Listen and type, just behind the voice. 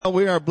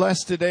We are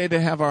blessed today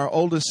to have our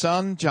oldest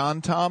son,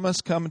 John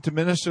Thomas, come to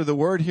minister the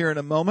word here in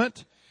a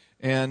moment.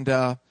 And,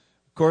 of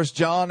course,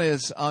 John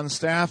is on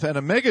staff at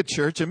a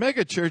megachurch. A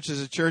megachurch is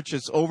a church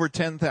that's over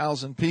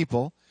 10,000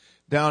 people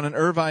down in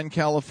Irvine,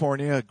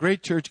 California, a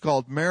great church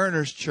called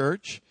Mariners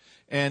Church.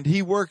 And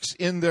he works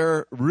in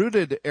their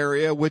rooted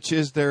area, which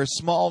is their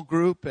small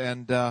group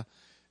and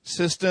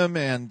system.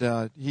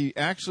 And he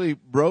actually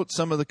wrote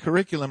some of the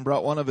curriculum,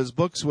 brought one of his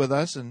books with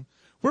us, and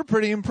we're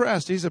pretty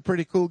impressed. He's a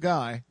pretty cool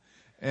guy.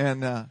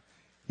 And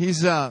he's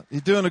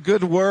doing a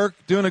good work,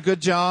 doing a good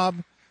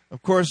job.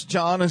 Of course,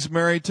 John is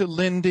married to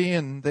Lindy,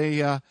 and they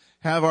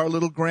have our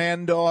little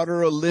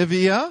granddaughter,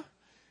 Olivia,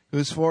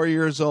 who's 4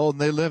 years old,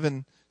 and they live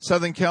in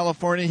Southern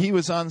California. He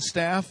was on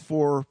staff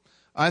for,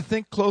 I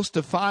think, close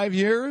to 5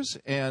 years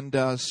and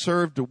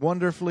served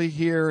wonderfully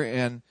here.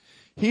 And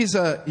he's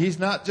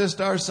not just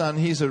our son.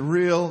 He's a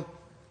real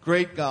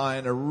great guy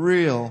and a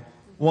real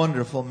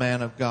wonderful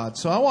man of God.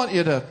 So I want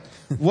you to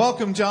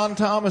welcome John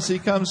Thomas. He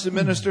comes to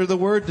minister the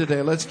word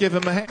today. Let's give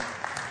him a hand.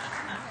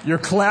 You're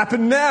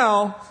clapping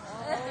now.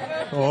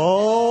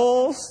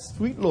 Oh,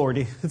 sweet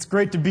Lordy. It's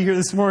great to be here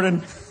this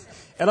morning.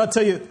 And I'll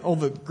tell you, all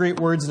the great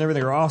words and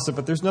everything are awesome,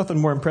 but there's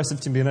nothing more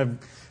impressive to me, and I've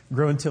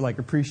grown to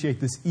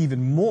appreciate this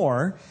even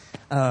more,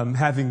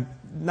 having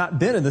not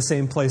been in the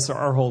same place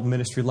our whole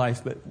ministry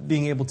life, but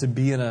being able to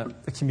be in a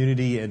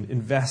community and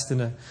invest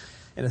in a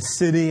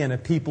city and a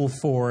people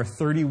for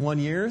 31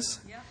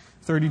 years.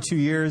 32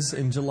 years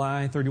in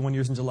July, 31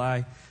 years in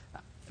July.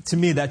 To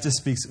me, that just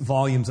speaks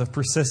volumes of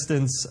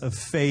persistence, of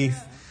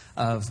faith,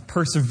 of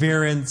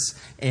perseverance,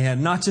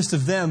 and not just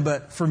of them,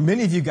 but for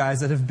many of you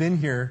guys that have been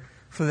here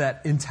for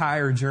that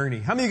entire journey.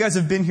 How many of you guys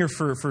have been here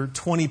for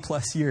 20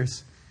 plus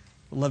years?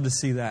 I'd love to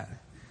see that.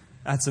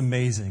 That's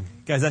amazing.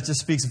 Guys, that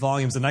just speaks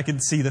volumes, and I can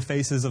see the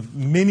faces of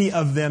many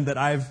of them that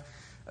I've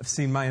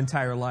seen my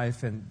entire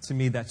life, and to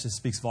me, that just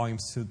speaks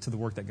volumes to the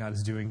work that God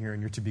is doing here,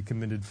 and you're to be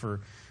commended for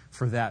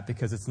that,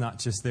 because it's not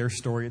just their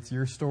story, it's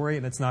your story,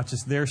 and it's not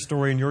just their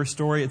story and your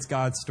story, it's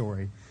God's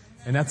story.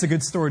 And that's a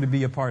good story to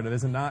be a part of,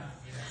 is it not?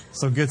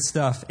 So good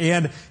stuff.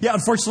 And yeah,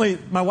 unfortunately,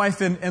 my wife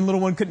and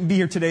little one couldn't be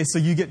here today, so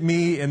you get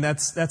me, and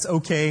that's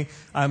okay.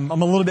 I'm a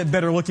little bit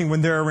better looking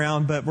when they're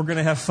around, but we're going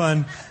to have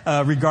fun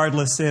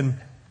regardless. And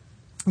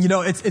you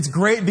know, it's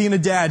great being a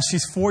dad.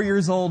 She's 4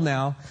 years old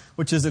now,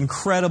 which is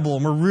incredible.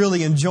 And we're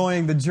really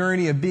enjoying the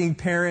journey of being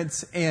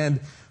parents, and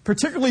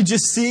particularly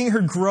just seeing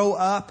her grow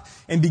up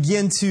and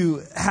begin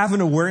to have an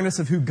awareness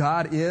of who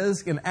God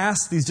is and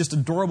ask these just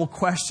adorable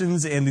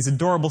questions and these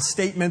adorable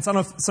statements. I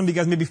don't know if some of you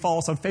guys maybe follow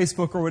us on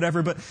Facebook or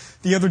whatever, but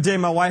the other day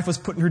my wife was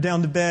putting her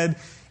down to bed,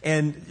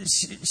 and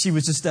she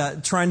was just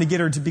trying to get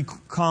her to be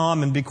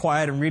calm and be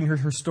quiet and reading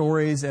her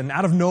stories. And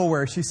out of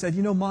nowhere, she said,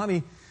 "You know,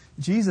 Mommy,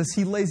 Jesus,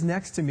 He lays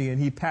next to me and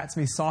He pats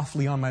me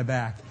softly on my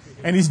back.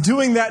 And He's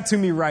doing that to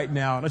me right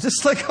now." And I'm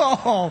just like,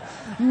 oh,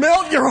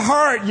 melt your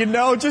heart, you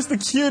know, just the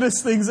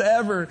cutest things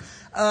ever.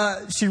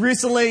 She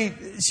recently,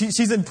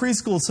 she's in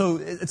preschool, so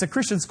it's a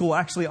Christian school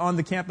actually on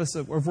the campus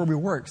of where we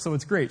work. So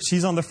it's great.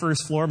 She's on the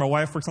first floor. My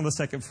wife works on the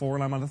second floor,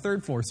 and I'm on the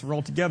third floor. So we're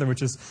all together,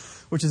 which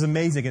is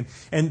amazing.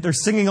 And they're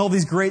singing all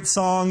these great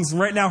songs.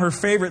 Right now, her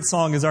favorite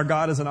song is "Our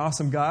God is an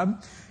Awesome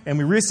God." And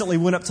we recently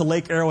went up to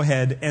Lake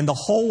Arrowhead, and the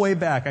whole way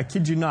back, I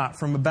kid you not,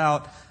 from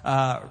about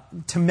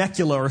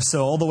Temecula or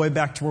so, all the way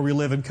back to where we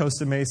live in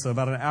Costa Mesa,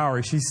 about an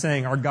hour, she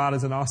sang "Our God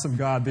is an Awesome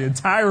God" the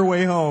entire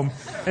way home,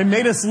 and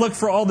made us look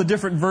for all the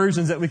different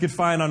versions that we could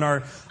find on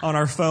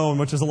our phone,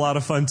 which is a lot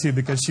of fun too,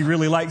 because she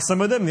really liked some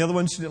of them, and the other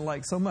ones she didn't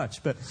like so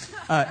much. But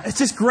it's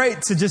just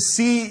great to just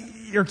see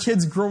your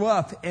kids grow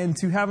up and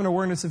to have an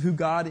awareness of who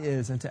God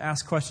is and to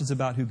ask questions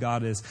about who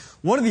God is.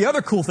 One of the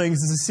other cool things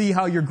is to see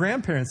how your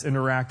grandparents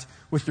interact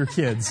with your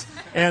kids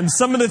and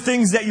some of the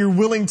things that you're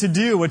willing to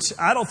do, which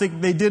I don't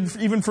think they did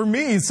even for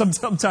me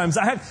sometimes.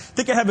 I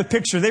think I have a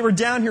picture. They were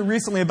down here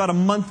recently about a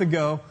month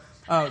ago.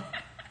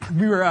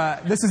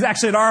 This is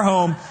actually at our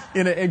home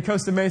in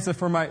Costa Mesa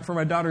for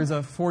my daughter's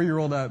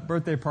 4-year-old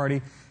birthday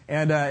party.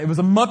 And it was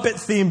a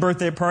Muppet-themed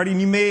birthday party, and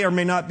you may or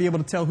may not be able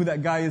to tell who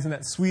that guy is in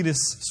that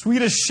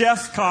Swedish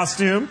chef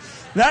costume.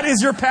 That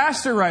is your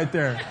pastor right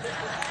there.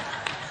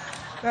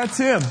 That's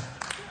him.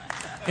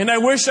 And I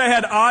wish I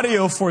had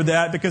audio for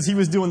that, because he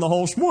was doing the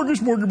whole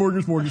smorgasbord.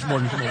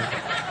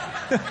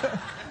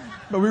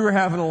 But we were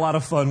having a lot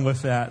of fun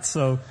with that,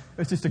 so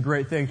it's just a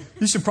great thing.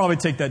 You should probably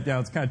take that down.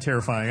 It's kind of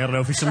terrifying. I don't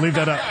know if we should leave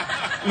that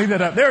up. Leave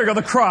that up. There we go,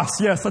 the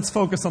cross. Yes, let's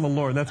focus on the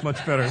Lord. That's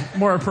much better,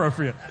 more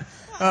appropriate.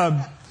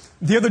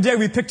 The other day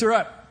we picked her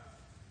up,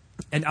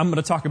 and I'm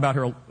going to talk about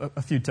her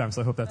a few times,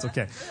 so I hope that's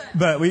okay.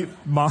 But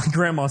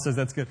Grandma says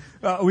that's good.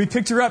 We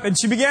picked her up, and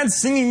she began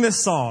singing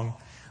this song.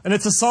 And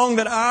it's a song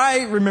that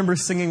I remember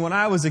singing when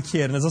I was a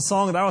kid, and it's a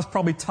song that I was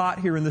probably taught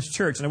here in this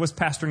church. And I wish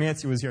Pastor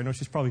Nancy was here. I know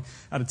she's probably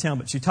out of town,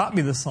 but she taught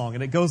me this song,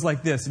 and it goes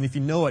like this. And if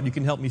you know it, you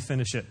can help me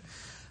finish it.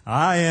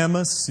 I am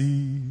a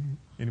C.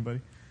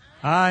 Anybody?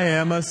 I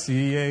am a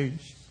CH.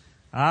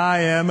 I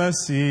am a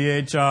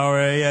CHRASTIAN.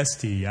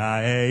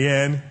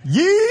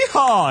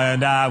 Yeehaw!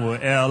 And I will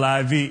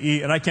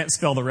LIVE. And I can't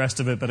spell the rest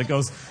of it, but it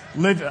goes,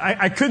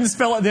 I couldn't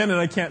spell it then and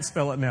I can't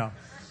spell it now.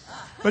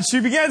 But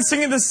she began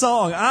singing this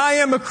song. I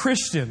am a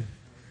Christian.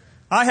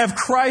 I have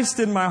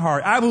Christ in my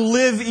heart. I will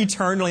live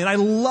eternally. And I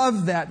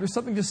love that. There's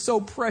something just so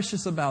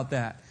precious about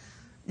that.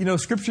 You know,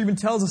 Scripture even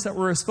tells us that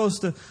we're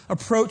supposed to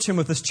approach Him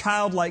with this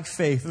childlike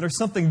faith. There's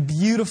something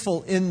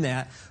beautiful in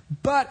that.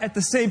 But at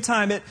the same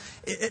time, it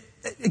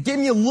gave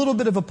me a little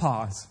bit of a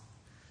pause.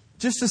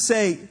 Just to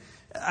say,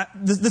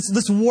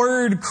 this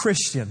word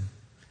Christian,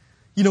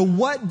 you know,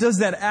 what does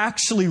that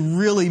actually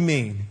really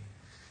mean?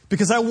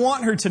 Because I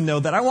want her to know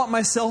that. I want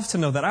myself to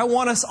know that. I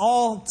want us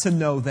all to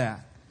know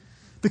that.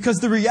 Because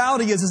the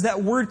reality is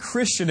that word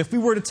Christian, if we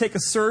were to take a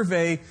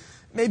survey,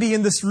 maybe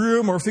in this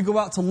room, or if we go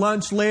out to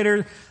lunch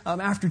later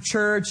after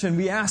church and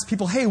we ask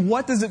people, hey,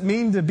 what does it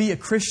mean to be a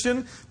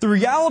Christian? The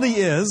reality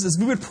is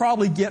we would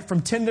probably get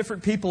from 10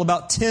 different people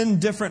about 10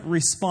 different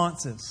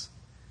responses.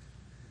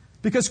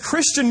 Because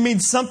Christian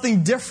means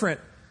something different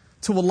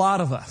to a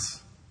lot of us.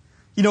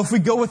 You know, if we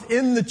go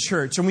within the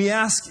church and we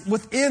ask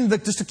within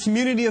just a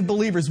community of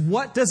believers,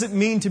 what does it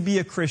mean to be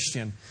a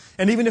Christian?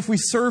 And even if we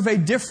survey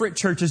different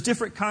churches,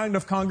 different kind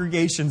of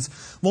congregations,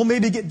 we'll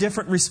maybe get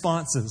different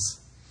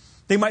responses.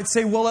 They might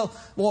say, well,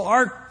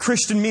 our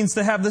Christian means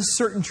to have this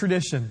certain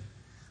tradition.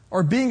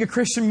 Or being a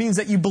Christian means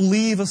that you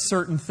believe a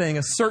certain thing,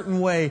 a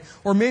certain way.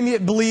 Or maybe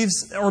it's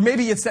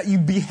that you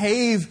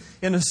behave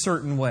in a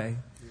certain way.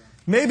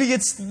 Maybe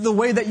it's the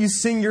way that you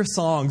sing your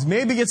songs.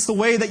 Maybe it's the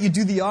way that you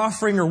do the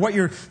offering or what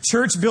your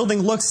church building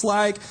looks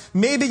like.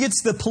 Maybe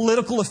it's the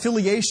political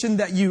affiliation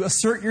that you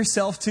assert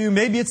yourself to.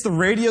 Maybe it's the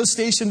radio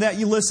station that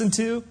you listen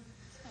to.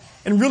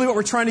 And really what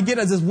we're trying to get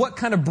at is what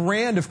kind of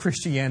brand of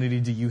Christianity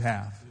do you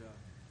have?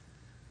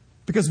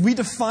 Because we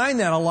define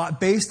that a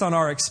lot based on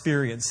our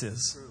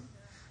experiences.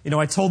 You know,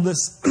 I told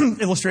this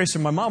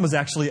illustration. My mom was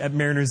actually at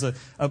Mariners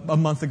a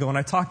month ago, and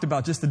I talked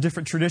about just the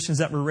different traditions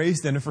that we're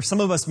raised in. And for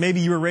some of us, maybe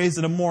you were raised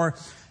in a more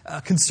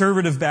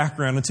conservative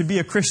background. And to be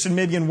a Christian,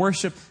 maybe in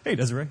worship, hey,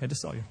 Desiree, I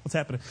just saw you. What's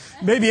happening?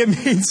 Maybe it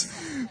means,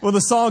 when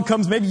the song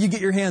comes, maybe you get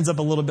your hands up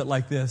a little bit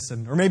like this.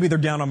 Or maybe they're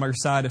down on your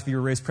side if you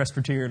were raised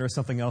Presbyterian or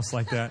something else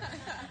like that.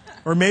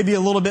 Or maybe a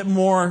little bit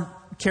more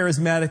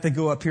charismatic, they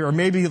go up here. Or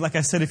maybe, like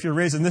I said, if you're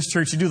raised in this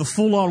church, you do the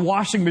full-on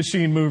washing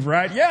machine move,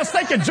 right? Yes,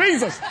 thank you,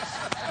 Jesus.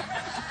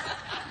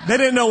 They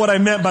didn't know what I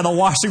meant by the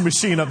washing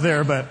machine up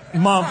there, but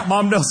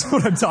Mom knows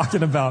what I'm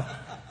talking about.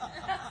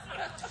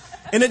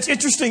 And it's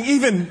interesting,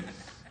 even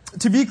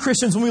to be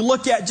Christians, when we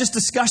look at just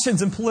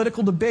discussions and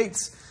political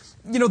debates,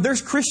 you know, there's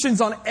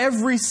Christians on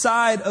every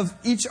side of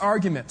each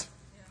argument.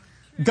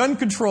 Gun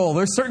control,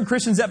 there's certain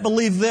Christians that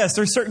believe this.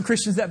 There's certain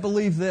Christians that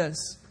believe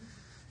this.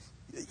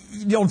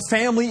 You know,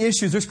 family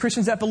issues. There's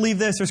Christians that believe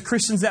this. There's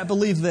Christians that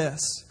believe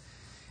this.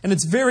 And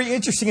it's very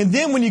interesting. And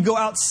then when you go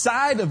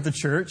outside of the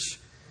church,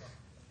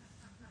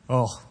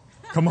 oh,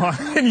 come on.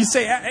 And you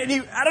say, I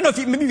don't know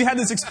if maybe you had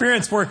this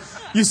experience where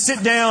you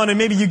sit down and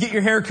maybe you get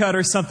your hair cut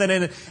or something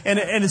and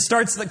it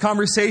starts the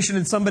conversation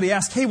and somebody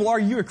asks, hey, well, are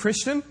you a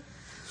Christian?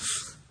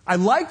 I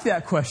like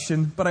that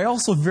question, but I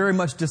also very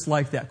much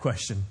dislike that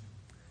question.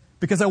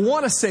 Because I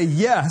want to say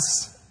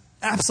yes.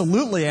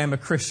 Absolutely, I'm a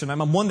Christian.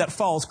 I'm one that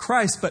follows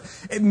Christ, but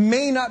it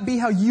may not be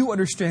how you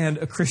understand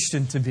a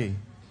Christian to be.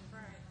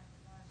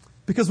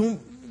 Because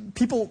when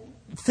people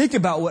think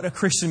about what a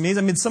Christian means,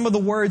 I mean, some of the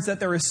words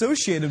that they're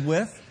associated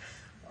with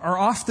are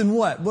often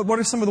what? What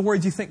are some of the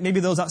words you think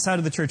maybe those outside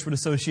of the church would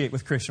associate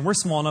with Christian? We're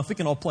small enough, we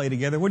can all play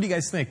together. What do you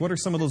guys think? What are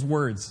some of those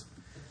words?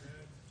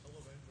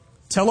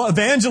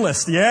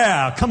 Televangelist.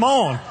 Yeah, come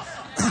on.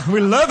 We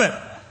love it.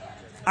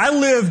 I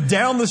live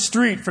down the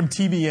street from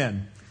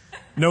TBN.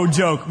 No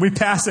joke. We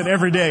pass it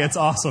every day. It's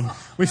awesome.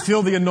 We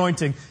feel the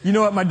anointing. You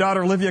know what my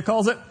daughter Olivia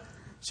calls it?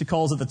 She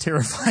calls it the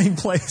terrifying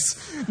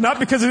place. Not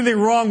because there's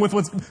anything wrong with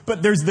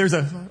but there's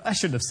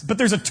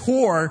a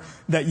tour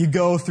that you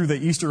go through the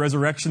Easter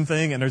resurrection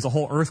thing, and there's a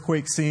whole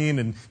earthquake scene,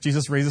 and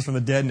Jesus raises from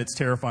the dead, and it's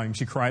terrifying.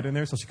 She cried in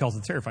there, so she calls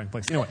it the terrifying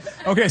place. Anyway,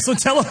 okay, so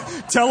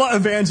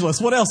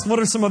televangelist. What else? What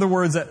are some other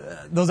words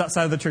that those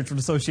outside of the church would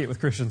associate with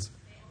Christians?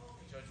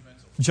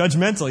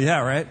 Judgmental, yeah,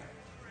 right?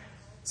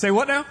 Say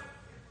what now?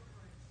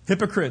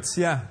 Hypocrites,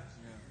 yeah.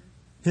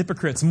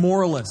 Hypocrites,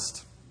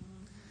 moralist.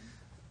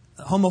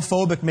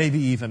 Homophobic, maybe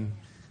even.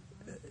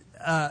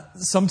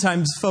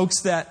 Sometimes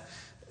folks that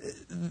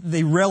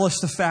they relish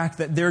the fact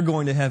that they're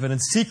going to heaven, and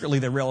secretly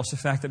they relish the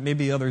fact that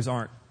maybe others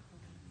aren't.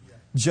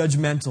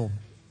 Judgmental.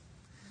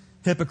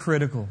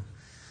 Hypocritical.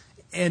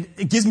 And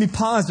it gives me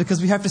pause because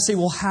we have to say,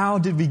 well, how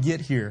did we get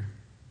here?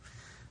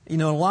 You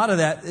know, a lot of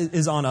that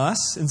is on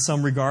us in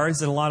some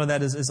regards, and a lot of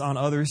that is on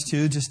others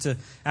too, just to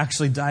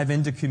actually dive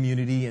into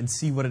community and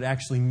see what it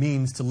actually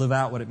means to live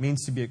out what it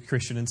means to be a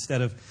Christian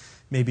instead of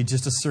maybe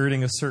just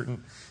asserting a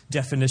certain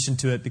definition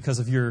to it because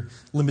of your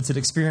limited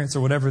experience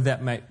or whatever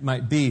that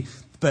might be.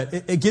 But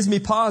it gives me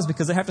pause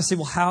because I have to say,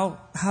 well, how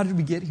did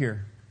we get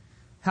here?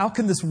 How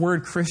can this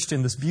word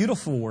Christian, this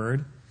beautiful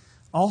word,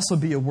 also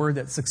be a word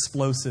that's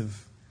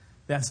explosive,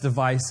 that's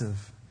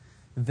divisive,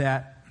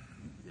 that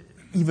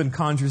even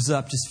conjures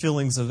up just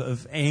feelings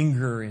of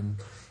anger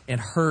and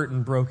hurt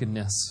and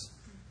brokenness.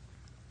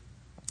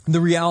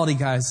 The reality,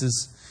 guys,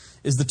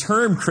 is the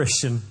term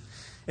Christian,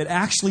 it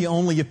actually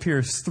only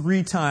appears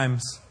 3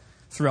 times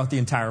throughout the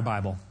entire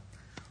Bible.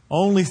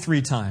 Only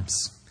 3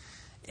 times.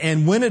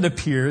 And when it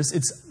appears,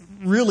 it's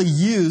really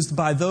used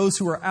by those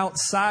who are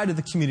outside of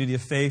the community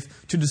of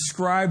faith to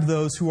describe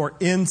those who are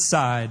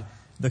inside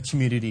the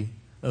community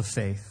of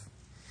faith.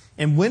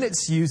 And when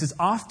it's used, it's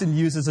often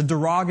used as a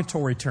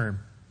derogatory term,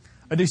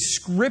 a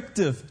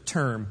descriptive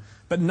term,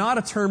 but not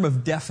a term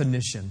of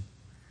definition,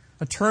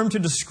 a term to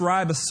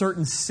describe a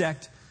certain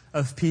sect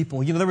of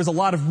people. You know, there was a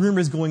lot of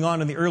rumors going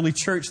on in the early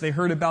church. They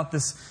heard about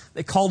this.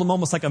 They called them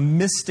almost like a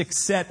mystic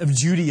set of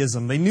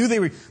Judaism. They knew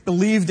they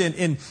believed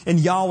in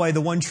Yahweh,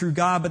 the one true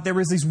God, but there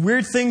was these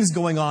weird things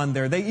going on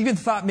there. They even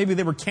thought maybe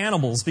they were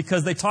cannibals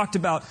because they talked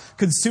about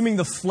consuming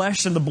the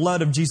flesh and the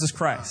blood of Jesus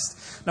Christ.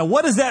 Now,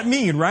 what does that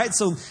mean, right?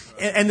 So,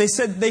 and they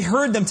said they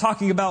heard them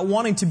talking about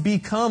wanting to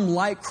become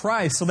like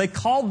Christ. So they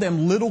called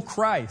them little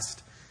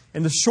Christ.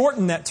 And to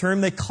shorten that term,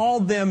 they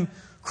called them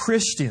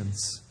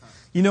Christians.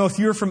 You know, if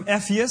you're from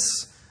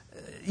Ephesus,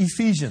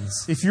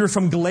 Ephesians. If you're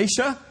from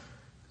Galatia,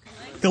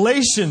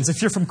 Galatians.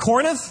 If you're from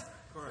Corinth,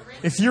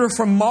 if you're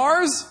from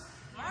Mars,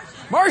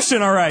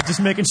 Martian. All right,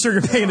 just making sure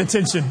you're paying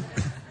attention.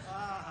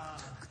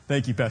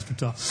 Thank you, Pastor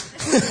Tom.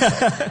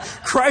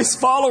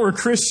 Christ follower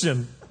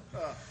Christian.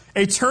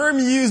 A term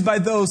used by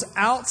those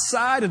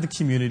outside of the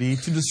community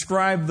to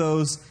describe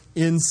those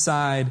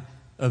inside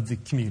of the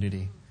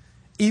community.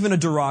 Even a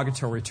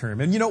derogatory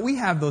term. And you know, we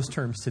have those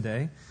terms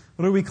today.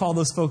 What do we call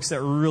those folks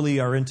that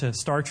really are into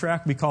Star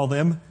Trek? We call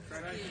them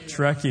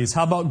Trekkies.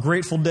 How about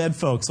Grateful Dead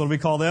folks? What do we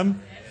call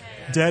them?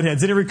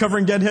 Deadheads. Any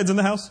recovering Deadheads in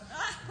the house?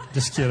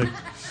 Just kidding.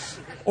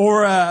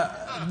 Or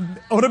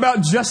what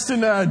about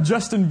Justin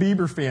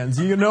Bieber fans?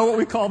 Do you know what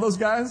we call those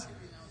guys?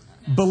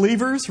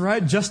 Believers,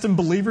 right? Justin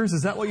Believers.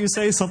 Is that what you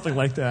say? Something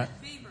like that.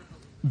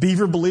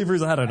 Beaver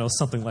Believers. I don't know.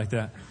 Something like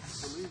that.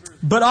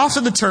 But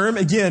often the term,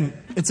 again,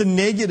 it's a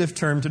negative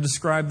term to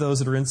describe those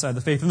that are inside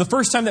the faith. And the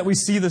first time that we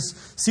see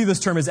this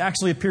term is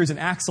actually appears in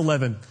Acts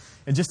 11.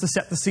 And just to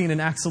set the scene, in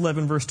Acts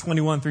 11, verse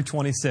 21 through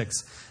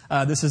 26,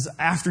 this is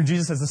after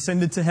Jesus has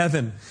ascended to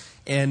heaven.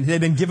 And they've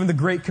been given the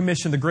Great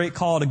Commission, the great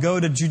call to go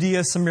to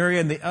Judea,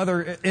 Samaria, and the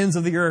other ends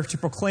of the earth to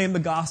proclaim the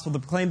gospel, to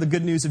proclaim the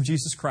good news of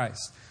Jesus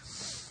Christ.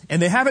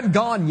 And they haven't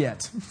gone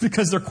yet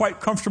because they're quite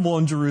comfortable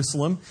in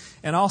Jerusalem.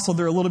 And also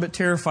they're a little bit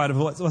terrified of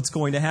what's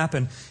going to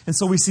happen. And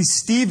so we see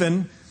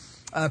Stephen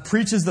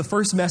preaches the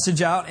first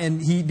message out,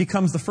 and he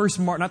becomes the first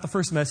not the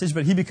first message,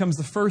 but he becomes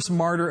the first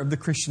martyr of the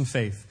Christian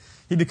faith.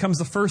 He becomes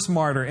the first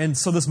martyr. And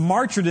so this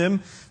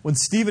martyrdom, when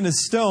Stephen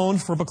is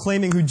stoned for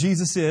proclaiming who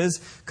Jesus is,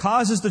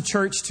 causes the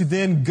church to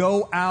then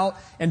go out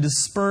and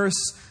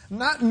disperse,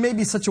 not in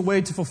maybe such a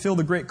way to fulfill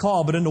the great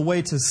call, but in a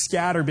way to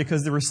scatter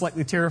because they were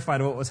slightly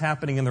terrified of what was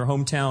happening in their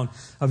hometown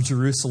of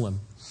Jerusalem.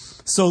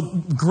 So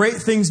great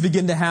things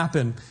begin to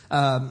happen,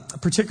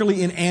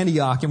 particularly in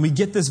Antioch. And we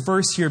get this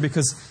verse here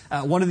because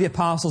one of the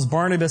apostles,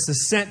 Barnabas,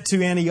 is sent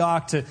to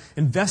Antioch to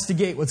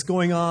investigate what's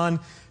going on,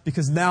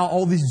 because now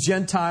all these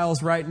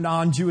Gentiles, right,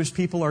 non-Jewish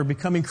people are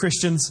becoming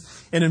Christians.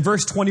 And in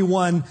verse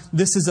 21,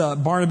 this is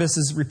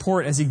Barnabas'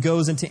 report as he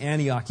goes into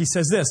Antioch. He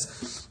says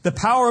this: "The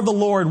power of the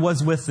Lord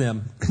was with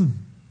them,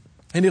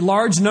 and a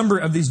large number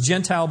of these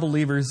Gentile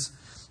believers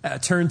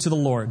turned to the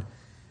Lord.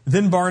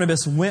 Then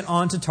Barnabas went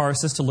on to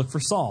Tarsus to look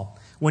for Saul.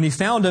 When he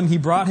found him, he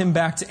brought him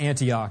back to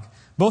Antioch.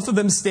 Both of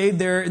them stayed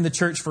there in the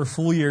church for a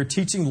full year,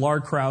 teaching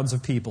large crowds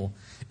of people.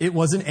 It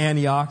was in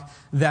Antioch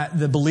that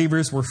the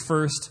believers were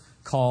first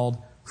called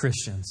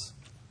Christians."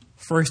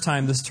 First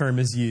time this term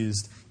is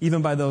used,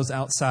 even by those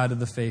outside of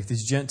the faith,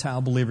 these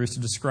Gentile believers, to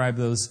describe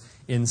those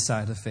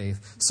inside the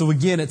faith. So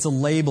again, it's a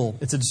label,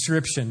 it's a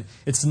description,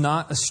 it's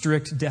not a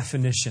strict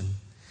definition.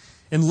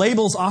 And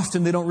labels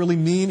often, they don't really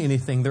mean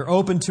anything. They're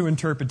open to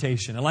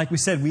interpretation. And like we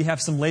said, we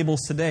have some labels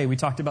today. We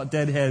talked about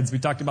deadheads. We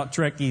talked about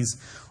Trekkies.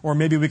 Or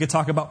maybe we could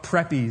talk about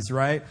preppies,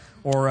 right?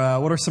 Or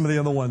what are some of the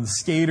other ones?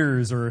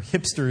 Skaters or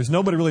hipsters.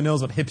 Nobody really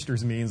knows what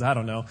hipsters means. I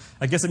don't know.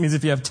 I guess it means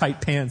if you have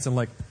tight pants and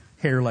like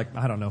hair, like,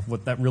 I don't know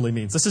what that really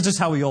means. This is just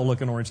how we all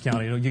look in Orange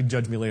County. You can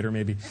judge me later,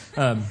 maybe.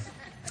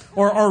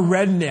 Or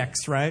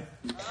rednecks, right?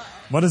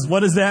 What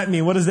does that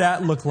mean? What does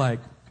that look like?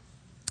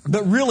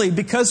 But really,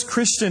 because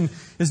Christian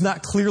is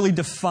not clearly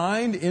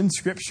defined in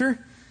Scripture,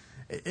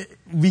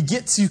 we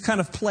get to kind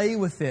of play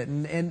with it.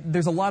 And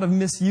there's a lot of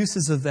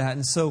misuses of that.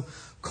 And so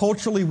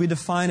culturally, we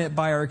define it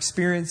by our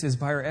experiences,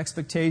 by our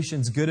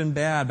expectations, good and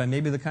bad, by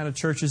maybe the kind of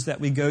churches that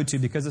we go to,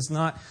 because it's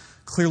not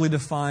clearly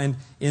defined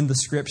in the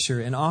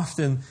Scripture. And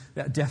often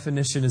that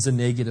definition is a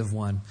negative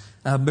one.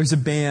 There's a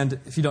band,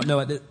 if you don't know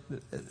it,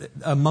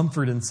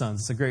 Mumford &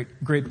 Sons. It's a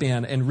great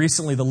band. And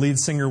recently the lead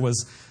singer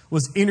was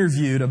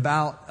interviewed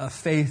about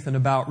faith and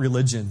about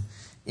religion.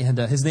 And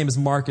his name is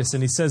Marcus.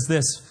 And he says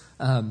this.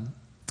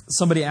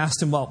 Somebody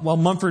asked him, well,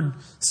 Mumford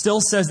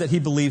still says that he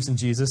believes in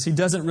Jesus. He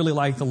doesn't really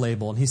like the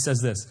label. And he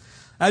says this: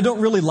 "I don't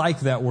really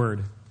like that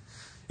word.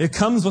 It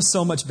comes with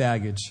so much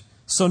baggage.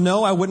 So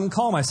no, I wouldn't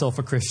call myself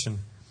a Christian.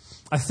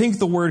 I think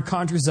the word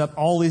conjures up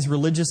all these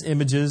religious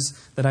images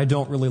that I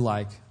don't really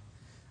like.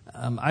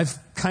 I've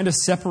kind of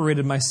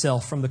separated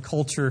myself from the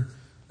culture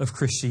of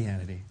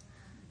Christianity.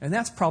 And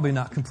that's probably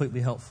not completely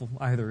helpful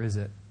either, is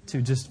it?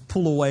 To just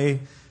pull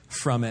away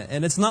from it.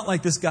 And it's not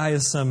like this guy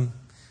is some,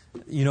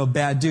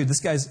 bad dude.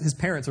 His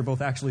parents are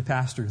both actually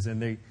pastors,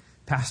 and they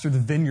pastor the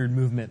Vineyard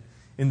movement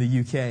in the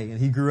UK. And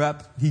he grew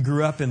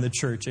up in the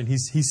church, and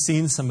he's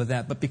seen some of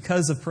that. But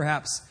because of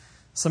perhaps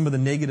some of the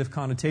negative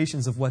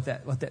connotations of what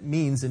that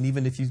means, and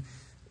even if you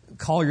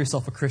call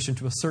yourself a Christian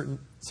to a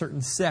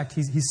certain sect,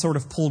 he's sort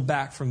of pulled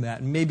back from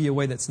that, and maybe a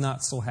way that's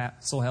not so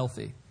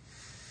healthy.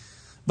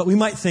 But we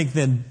might think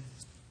then,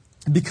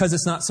 because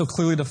it's not so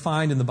clearly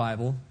defined in the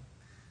Bible,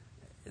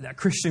 that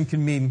Christian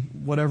can mean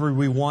whatever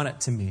we want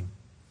it to mean,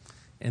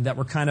 and that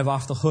we're kind of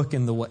off the hook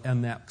in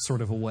that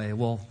sort of a way.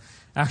 Well,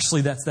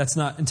 actually, that's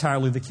not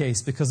entirely the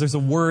case, because there's a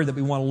word that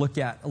we want to look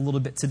at a little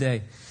bit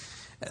today.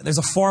 There's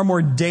a far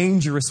more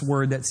dangerous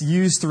word that's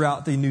used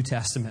throughout the New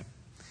Testament.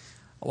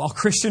 While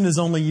Christian is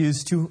only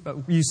used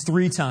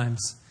 3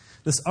 times,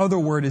 this other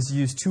word is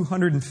used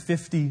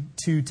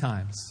 252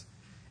 times.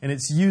 And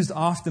it's used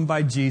often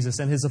by Jesus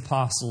and his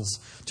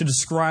apostles to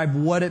describe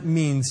what it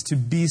means to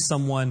be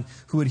someone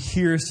who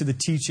adheres to the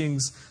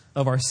teachings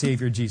of our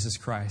Savior, Jesus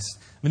Christ.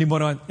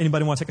 Anybody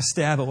want to take a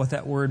stab at what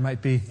that word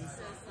might be?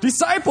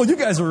 Disciple, you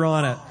guys were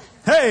on it.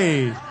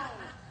 Hey!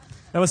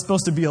 That was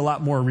supposed to be a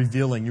lot more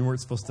revealing. You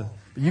weren't supposed to.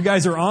 But you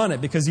guys are on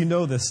it because you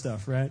know this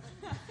stuff, right?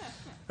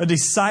 A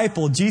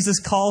disciple. Jesus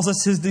calls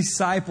us his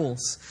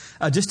disciples.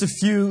 Just a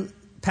few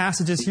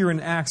passages here in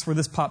Acts where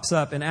this pops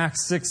up. In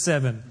Acts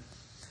 6:7.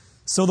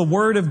 So the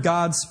word of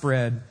God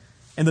spread,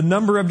 and the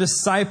number of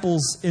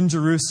disciples in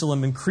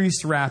Jerusalem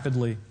increased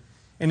rapidly,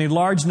 and a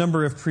large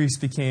number of priests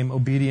became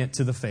obedient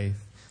to the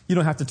faith. You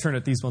don't have to turn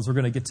at these ones. We're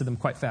going to get to them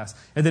quite fast.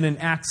 And then in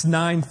Acts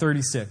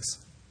 9:36.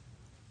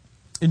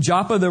 In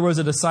Joppa there was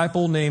a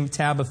disciple named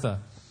Tabitha.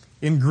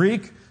 In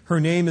Greek, her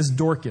name is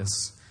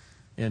Dorcas.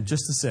 And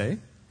just to say,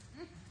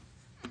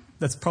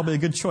 that's probably a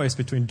good choice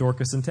between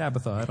Dorcas and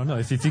Tabitha. I don't know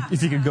if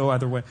you could go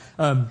either way.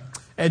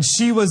 And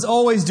she was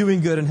always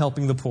doing good and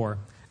helping the poor.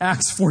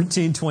 Acts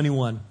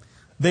 14:21.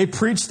 They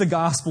preached the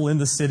gospel in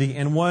the city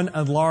and won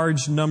a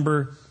large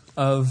number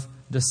of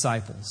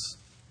disciples.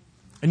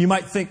 And you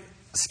might think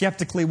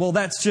skeptically, well,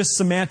 that's just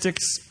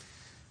semantics.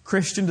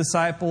 Christian,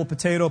 disciple,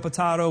 potato,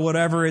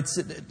 whatever.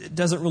 It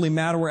doesn't really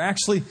matter. Where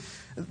actually,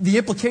 the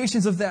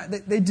implications of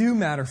that, they do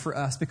matter for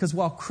us. Because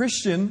while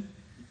Christian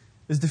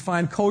is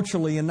defined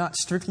culturally and not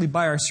strictly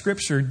by our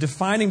Scripture,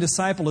 defining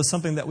disciple is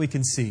something that we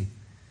can see.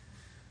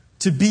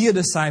 To be a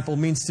disciple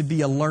means to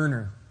be a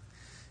learner.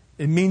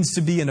 It means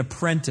to be an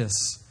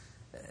apprentice.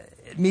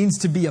 It means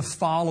to be a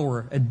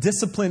follower, a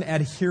disciplined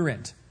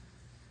adherent.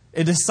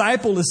 A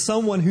disciple is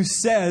someone who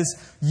says,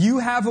 you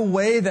have a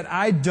way that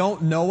I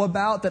don't know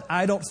about, that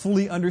I don't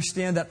fully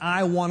understand, that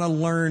I want to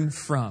learn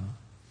from.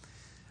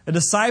 A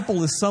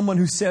disciple is someone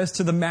who says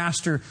to the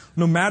master,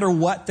 no matter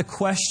what the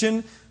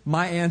question,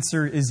 my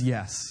answer is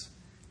yes.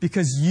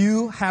 Because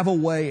you have a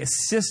way, a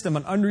system,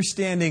 an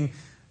understanding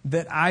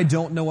that I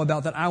don't know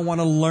about, that I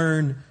want to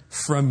learn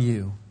from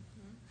you.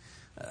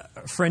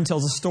 A friend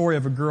tells a story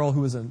of a girl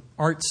who was an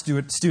art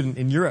student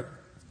in Europe.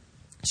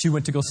 She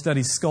went to go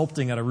study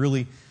sculpting at a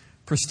really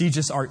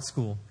prestigious art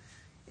school.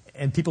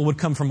 And people would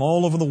come from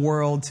all over the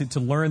world to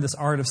learn this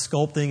art of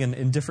sculpting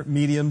in different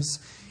mediums.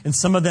 And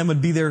some of them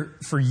would be there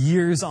for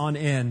years on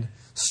end,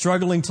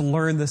 struggling to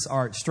learn this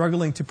art,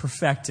 struggling to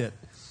perfect it.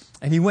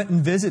 And he went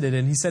and visited,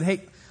 and he said,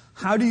 hey,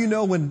 how do you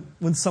know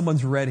when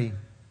someone's ready?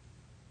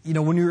 You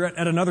know, when you're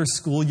at another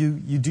school,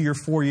 you do your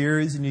 4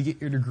 years and you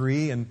get your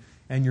degree and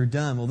you're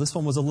done. Well, this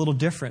one was a little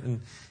different.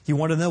 And he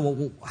wanted to know,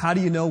 well, how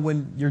do you know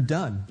when you're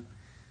done?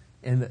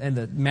 And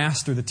the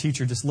master, the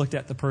teacher, just looked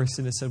at the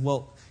person and said,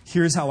 well,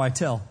 here's how I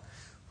tell.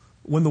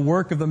 When the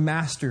work of the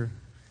master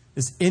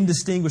is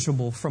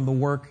indistinguishable from the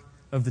work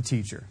of the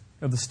teacher,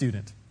 of the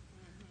student.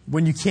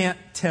 When you can't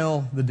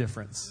tell the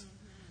difference.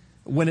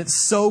 When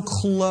it's so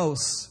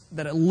close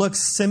that it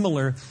looks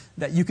similar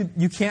that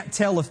you can't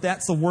tell if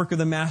that's the work of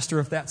the master,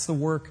 if that's the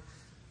work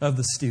of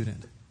the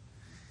student.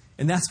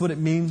 And that's what it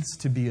means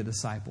to be a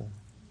disciple.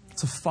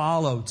 To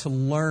follow, to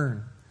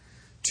learn,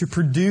 to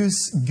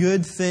produce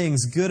good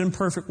things, good and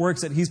perfect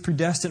works that He's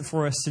predestined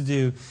for us to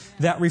do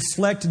that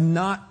reflect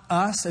not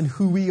us and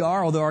who we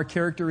are, although our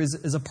character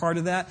is a part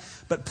of that,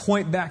 but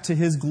point back to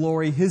His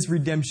glory, His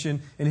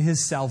redemption, and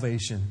His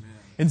salvation.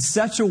 In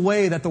such a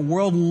way that the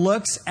world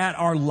looks at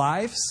our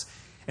lives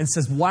and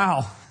says,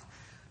 wow,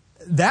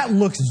 that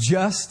looks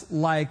just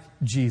like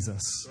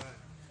Jesus.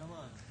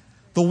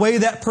 The way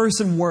that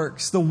person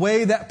works, the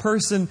way that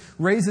person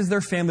raises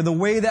their family, the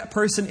way that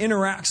person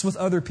interacts with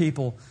other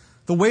people,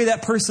 the way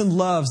that person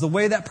loves, the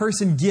way that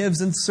person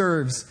gives and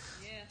serves.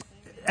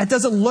 That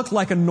doesn't look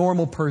like a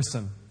normal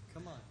person.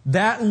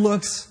 That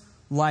looks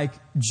like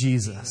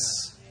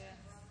Jesus.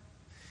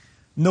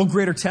 No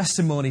greater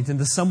testimony than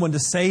to someone to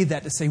say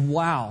that, to say,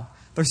 wow,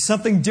 there's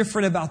something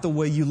different about the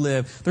way you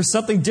live. There's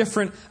something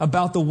different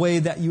about the way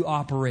that you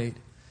operate.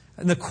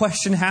 And the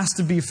question has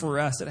to be for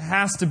us. It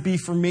has to be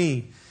for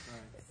me.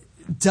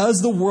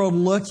 Does the world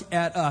look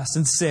at us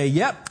and say,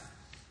 yep,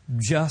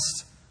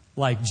 just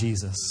like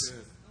Jesus?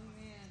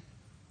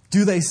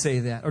 Do they say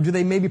that? Or do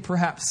they maybe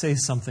perhaps say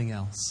something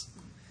else?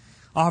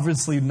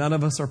 Obviously, none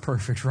of us are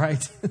perfect,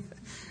 right?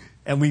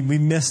 And we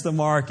miss the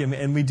mark,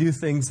 and we do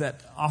things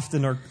that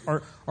often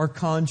are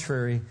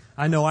contrary.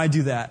 I know I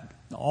do that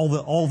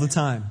all the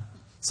time.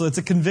 So it's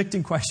a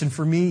convicting question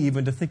for me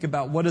even to think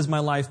about, what does my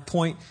life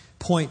point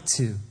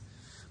to?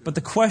 But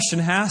the question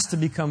has to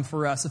become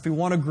for us, if we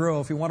want to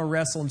grow, if we want to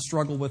wrestle and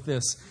struggle with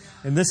this.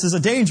 And this is a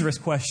dangerous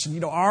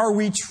question. Are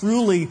we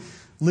truly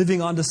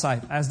living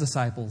as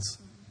disciples?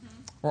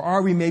 Or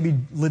are we maybe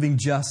living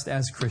just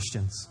as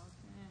Christians?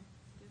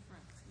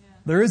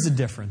 There is a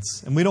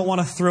difference. And we don't want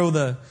to throw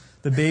the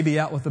baby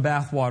out with the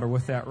bathwater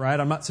with that, right?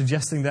 I'm not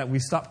suggesting that we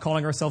stop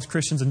calling ourselves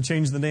Christians and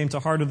change the name to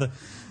Heart of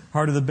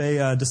the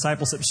Bay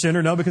Discipleship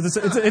Center. No, because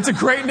it's a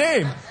great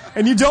name.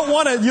 And you don't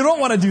want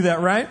to do that,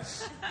 right?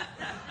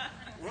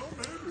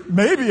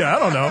 Maybe, I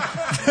don't know.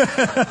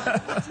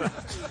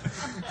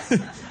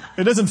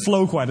 It doesn't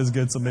flow quite as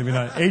good, so maybe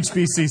not.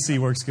 HBCC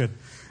works good.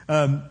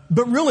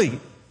 But really,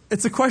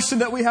 it's a question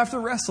that we have to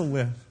wrestle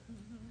with.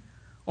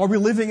 Are we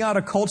living out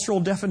a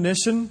cultural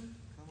definition,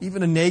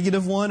 even a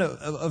negative one,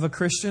 of a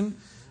Christian?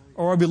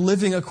 Or are we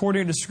living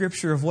according to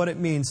Scripture of what it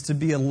means to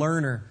be a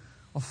learner,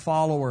 a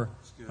follower,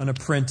 an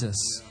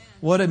apprentice?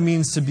 What it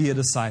means to be a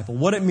disciple?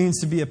 What it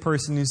means to be a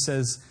person who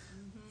says,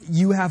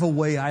 you have a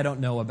way I don't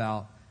know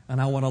about,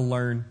 and I want to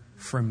learn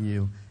from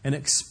you. And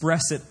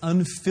express it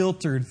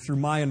unfiltered through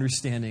my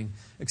understanding.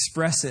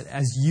 Express it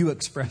as you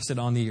express it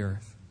on the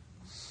earth.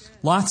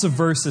 Lots of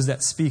verses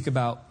that speak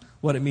about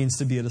what it means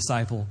to be a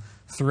disciple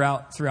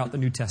throughout the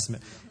New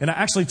Testament. And I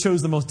actually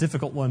chose the most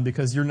difficult one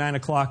because you're 9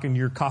 o'clock and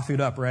you're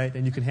coffeeed up, right?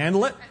 And you can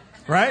handle it,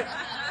 right?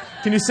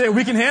 Can you say,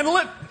 we can handle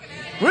it?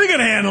 We can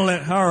handle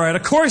it. All right,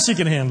 of course you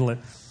can handle it.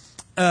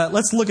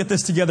 Let's look at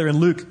this together in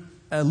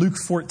Luke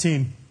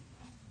 14.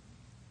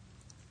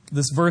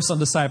 This verse on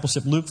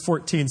discipleship, Luke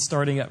 14,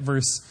 starting at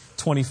verse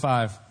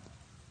 25.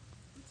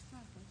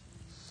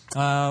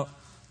 I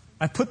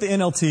put the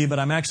NLT, but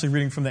I'm actually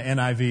reading from the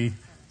NIV,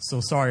 so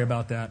sorry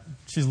about that.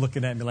 She's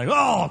looking at me like,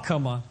 oh,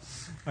 come on.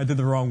 I did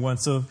the wrong one.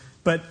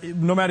 But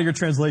no matter your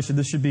translation,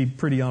 this should be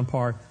pretty on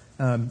par.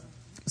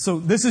 So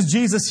this is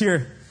Jesus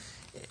here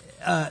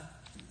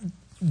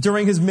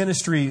during his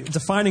ministry,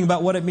 defining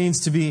about what it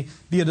means to be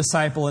a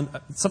disciple. And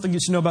something you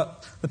should know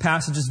about the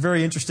passage is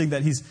very interesting,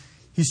 that he's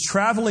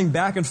traveling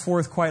back and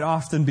forth quite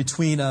often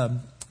between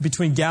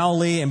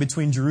Galilee and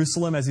between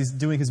Jerusalem as he's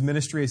doing his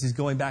ministry, as he's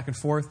going back and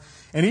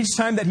forth. And each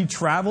time that he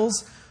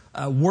travels,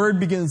 word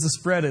begins to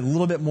spread a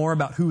little bit more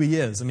about who he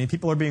is. I mean,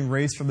 people are being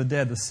raised from the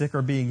dead. The sick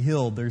are being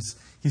healed.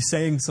 He's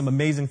saying some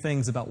amazing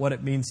things about what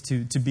it means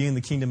to be in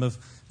the kingdom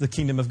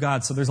of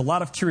God. So there's a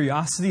lot of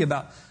curiosity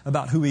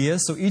about who he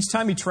is. So each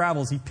time he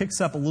travels, he picks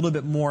up a little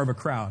bit more of a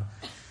crowd.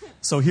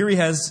 So here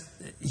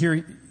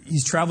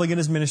he's traveling in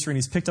his ministry, and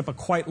he's picked up a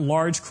quite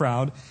large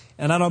crowd.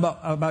 And I don't know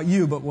about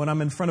you, but when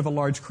I'm in front of a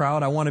large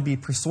crowd, I want to be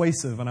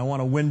persuasive, and I want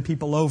to win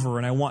people over,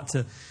 and I want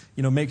to,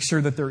 make sure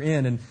that they're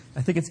in. And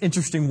I think it's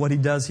interesting what he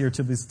does here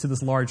to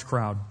this large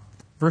crowd.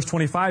 Verse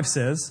 25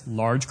 says,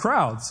 large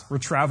crowds were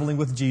traveling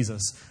with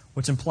Jesus,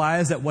 which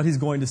implies that what he's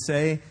going to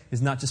say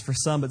is not just for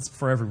some, but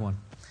for everyone.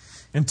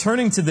 And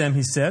turning to them,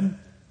 he said,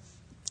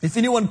 if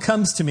anyone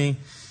comes to me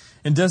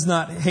and does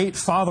not hate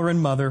father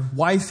and mother,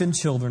 wife and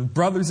children,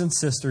 brothers and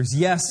sisters,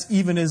 yes,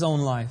 even his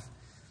own life,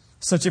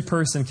 such a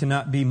person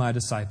cannot be my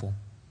disciple.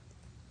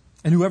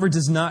 And whoever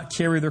does not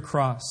carry their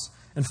cross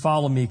and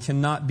follow me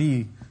cannot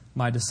be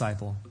my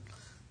disciple.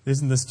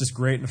 Isn't this just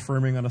great and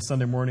affirming on a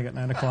Sunday morning at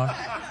 9 o'clock?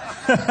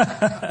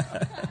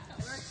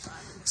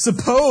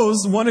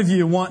 Suppose one of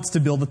you wants to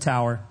build a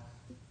tower.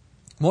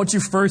 Won't you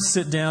first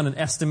sit down and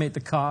estimate the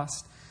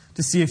cost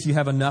to see if you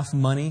have enough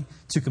money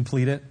to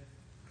complete it?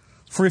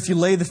 For if you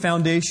lay the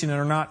foundation and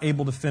are not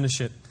able to finish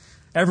it,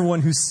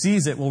 everyone who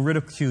sees it will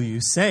ridicule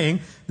you, saying,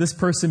 this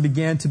person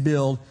began to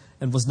build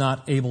and was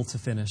not able to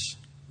finish.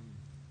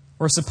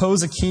 Or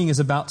suppose a king is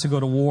about to go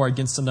to war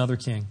against another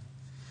king.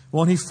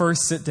 Won't he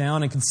first sit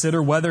down and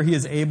consider whether he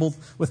is able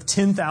with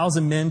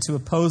 10,000 men to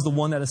oppose the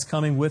one that is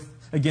coming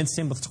against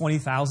him with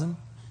 20,000?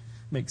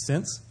 Makes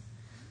sense.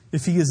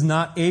 If he is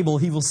not able,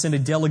 he will send a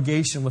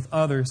delegation with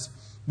others,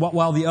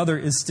 while the other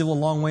is still a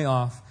long way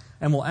off,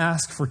 and will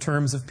ask for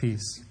terms of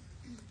peace.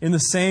 In the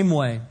same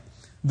way,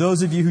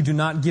 those of you who do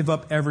not give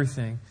up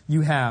everything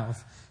you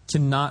have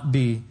cannot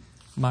be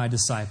my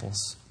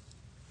disciples.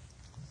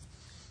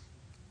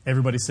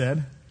 Everybody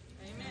said?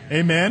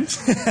 Amen.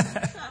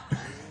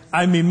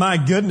 I mean, my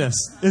goodness.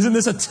 Isn't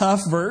this a tough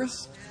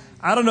verse?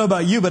 I don't know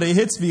about you, but it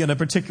hits me in a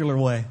particular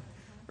way.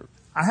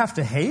 I have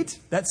to hate?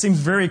 That seems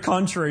very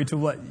contrary to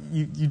what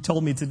you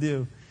told me to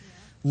do.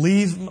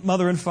 Leave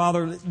mother and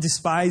father,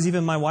 despise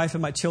even my wife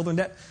and my children.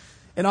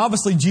 And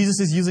obviously, Jesus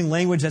is using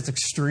language that's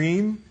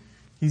extreme.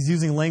 He's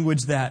using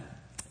language that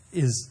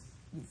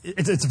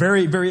it's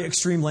very, very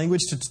extreme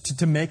language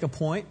to make a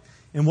point.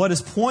 And what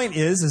his point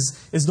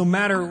is no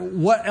matter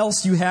what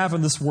else you have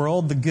in this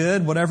world, the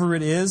good, whatever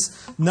it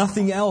is,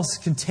 nothing else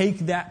can take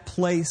that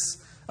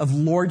place of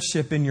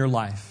lordship in your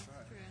life.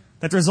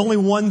 That there's only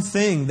one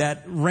thing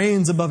that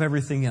reigns above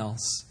everything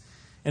else,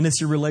 and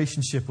it's your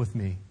relationship with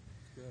me.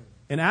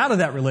 And out of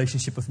that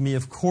relationship with me,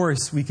 of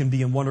course, we can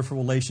be in wonderful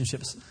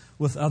relationships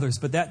with others.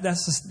 But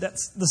that's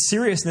the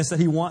seriousness that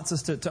he wants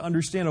us to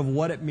understand of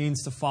what it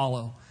means to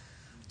follow,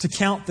 to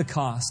count the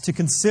cost, to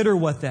consider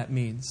what that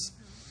means.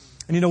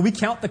 And we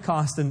count the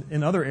cost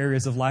in other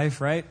areas of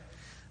life, right?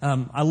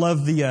 I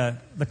love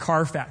the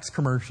Carfax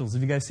commercials.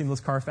 Have you guys seen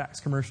those Carfax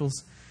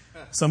commercials?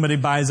 Somebody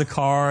buys a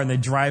car and they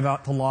drive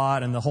out the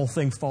lot and the whole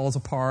thing falls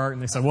apart.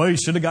 And they say, well, you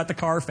should have got the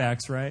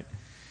Carfax, right?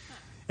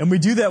 And we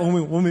do that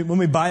when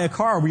we buy a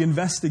car. We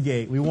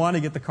investigate. We want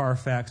to get the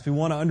Carfax. We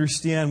want to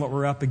understand what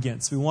we're up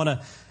against. We want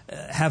to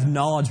have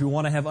knowledge. We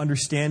want to have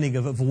understanding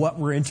of what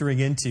we're entering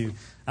into.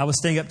 I was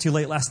staying up too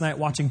late last night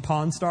watching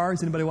Pawn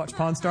Stars. Anybody watch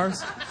Pawn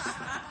Stars?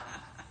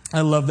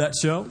 I love that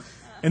show.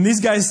 And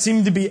these guys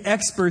seem to be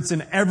experts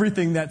in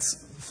everything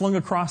that's flung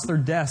across their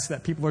desk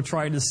that people are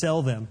trying to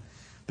sell them.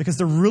 Because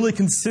they're really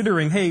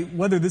considering, hey,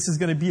 whether this is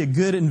going to be a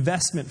good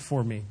investment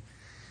for me.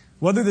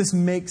 Whether this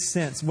makes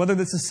sense. Whether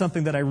this is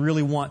something that I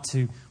really want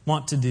to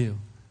do.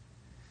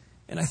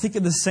 And I think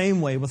in the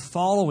same way with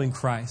following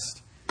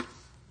Christ,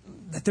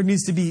 that there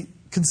needs to be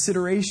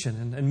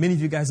consideration. And many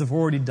of you guys have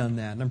already done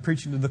that. And I'm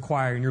preaching to the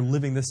choir and you're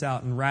living this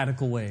out in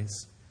radical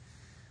ways.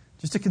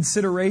 Just a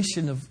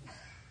consideration of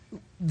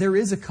there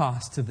is a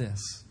cost to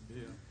this.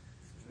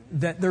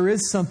 That there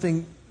is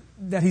something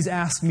that he's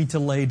asked me to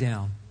lay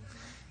down.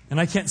 And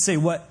I can't say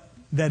what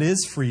that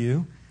is for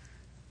you.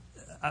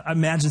 I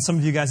imagine some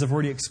of you guys have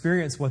already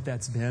experienced what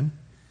that's been.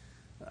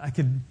 I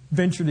could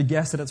venture to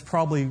guess that it's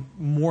probably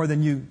more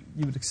than you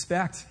would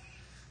expect.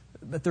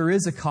 But there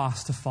is a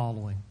cost to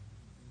following.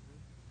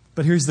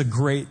 But here's the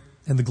great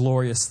and the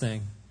glorious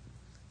thing.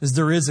 Is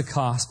there is a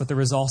cost, but there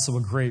is also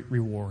a great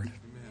reward.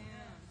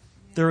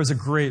 There is a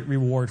great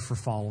reward for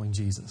following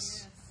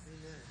Jesus.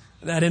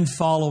 That in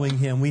following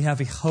him, we have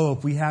a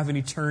hope, we have an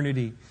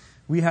eternity,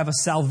 we have a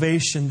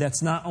salvation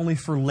that's not only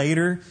for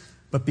later,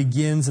 but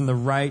begins in the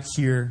right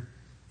here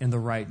and the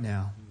right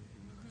now.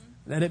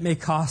 That it may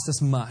cost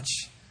us much,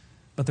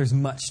 but there's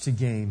much to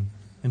gain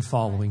in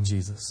following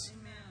Jesus.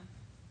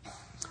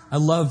 I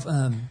love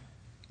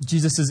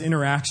Jesus'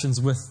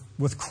 interactions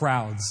with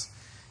crowds.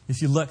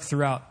 If you look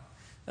throughout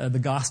the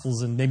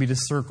Gospels and maybe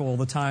just circle all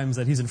the times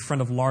that he's in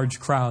front of large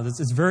crowds.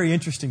 It's very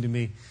interesting to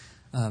me,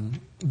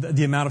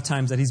 the amount of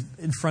times that he's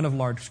in front of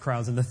large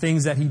crowds and the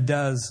things that he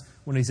does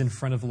when he's in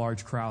front of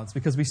large crowds.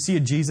 Because we see a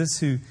Jesus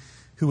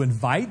who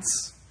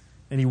invites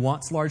and he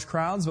wants large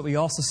crowds, but we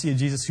also see a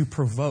Jesus who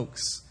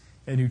provokes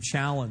and who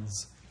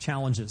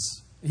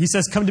challenges. He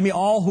says, come to me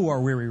all who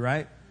are weary,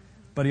 right?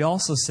 But he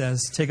also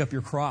says, take up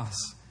your cross.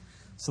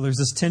 So there's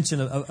this tension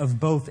of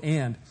both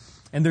and.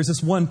 And there's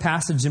this one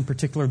passage in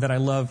particular that I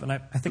love, and I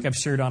think I've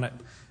shared on it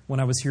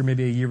when I was here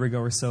maybe a year ago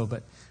or so,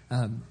 but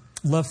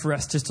love for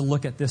us just to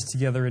look at this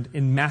together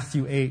in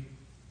Matthew 8.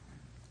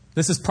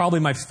 This is probably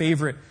my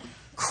favorite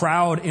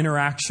crowd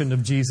interaction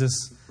of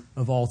Jesus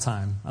of all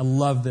time. I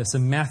love this.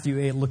 In Matthew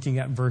 8, looking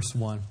at verse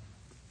 1.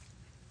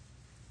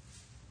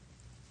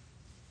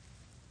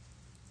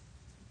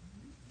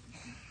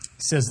 He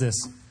says this,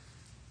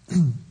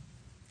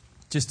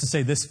 just to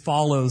say this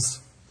follows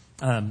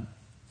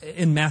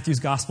in Matthew's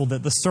Gospel,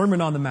 the Sermon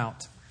on the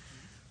Mount.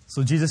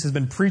 So Jesus has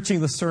been preaching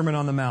the Sermon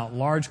on the Mount.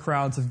 Large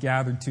crowds have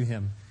gathered to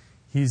him.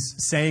 He's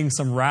saying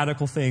some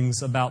radical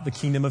things about the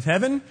kingdom of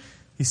heaven.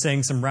 He's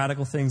saying some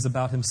radical things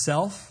about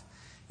himself.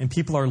 And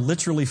people are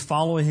literally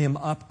following him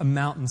up a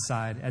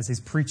mountainside as he's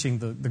preaching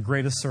the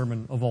greatest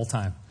sermon of all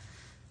time.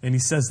 And he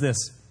says this,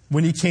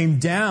 when he came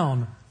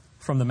down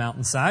from the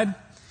mountainside,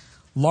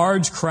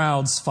 large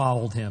crowds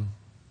followed him.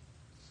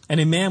 And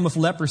a man with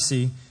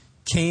leprosy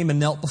came and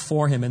knelt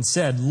before him and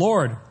said,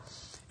 Lord,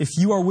 if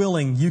you are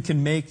willing, you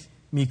can make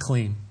me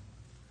clean.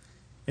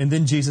 And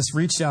then Jesus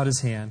reached out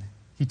his hand.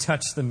 He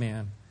touched the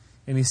man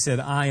and he said,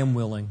 I am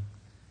willing.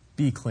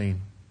 Be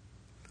clean.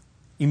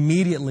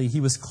 Immediately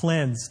he was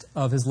cleansed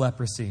of his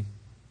leprosy.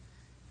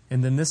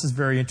 And then this is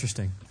very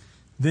interesting.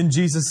 Then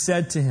Jesus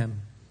said to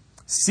him,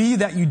 see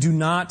that you do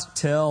not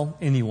tell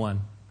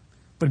anyone,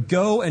 but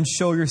go and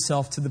show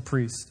yourself to the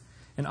priest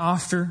and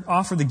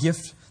offer the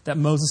gift that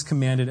Moses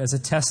commanded as a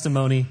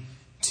testimony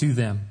to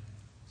them.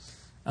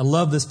 I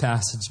love this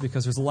passage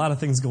because there's a lot of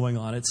things going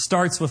on. It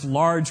starts with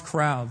large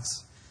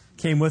crowds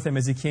came with him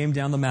as he came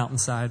down the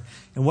mountainside.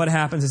 And what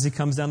happens as he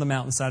comes down the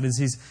mountainside is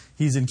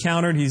he's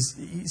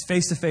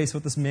face to face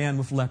with this man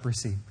with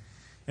leprosy.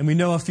 And we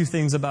know a few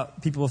things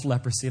about people with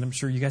leprosy, and I'm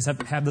sure you guys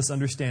have this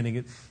understanding.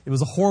 It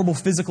was a horrible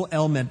physical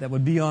ailment that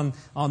would be on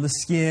the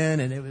skin,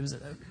 and it was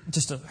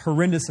just a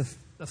horrendous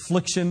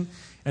affliction.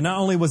 And not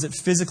only was it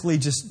physically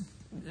just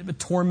it would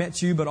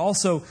torment you, but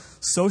also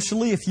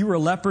socially, if you were a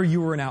leper, you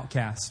were an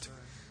outcast.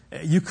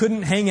 You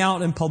couldn't hang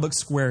out in public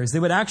squares. They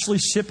would actually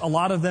ship a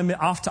lot of them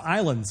off to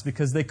islands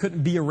because they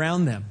couldn't be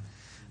around them.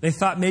 They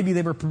thought maybe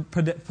they were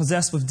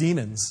possessed with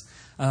demons.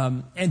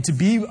 And to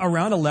be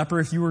around a leper,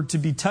 if you were to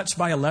be touched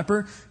by a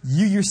leper,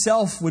 you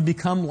yourself would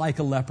become like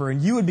a leper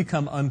and you would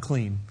become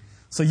unclean.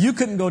 So you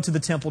couldn't go to the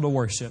temple to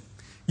worship.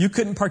 You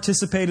couldn't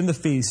participate in the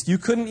feast. You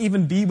couldn't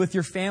even be with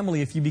your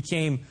family if you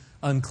became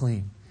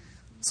unclean.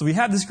 So we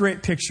have this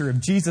great picture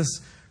of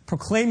Jesus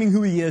proclaiming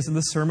who he is in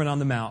the Sermon on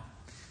the Mount,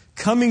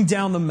 coming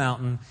down the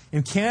mountain,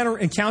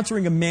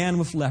 encountering a man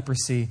with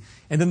leprosy,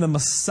 and then the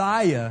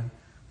Messiah,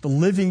 the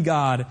living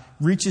God,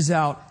 reaches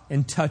out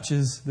and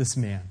touches this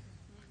man,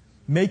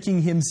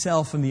 making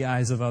himself in the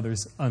eyes of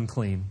others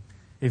unclean.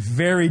 A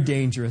very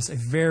dangerous, a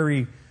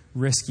very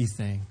risky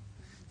thing.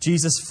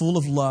 Jesus, full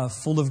of love,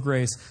 full of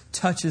grace,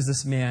 touches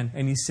this man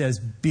and he says,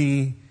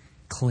 "Be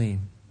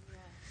clean."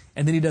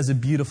 And then he does a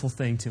beautiful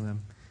thing to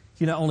him.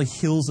 He not only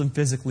heals him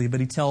physically, but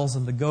he tells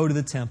him to go to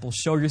the temple,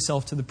 show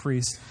yourself to the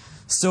priest,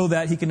 so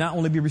that he can not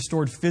only be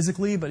restored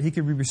physically, but he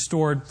can be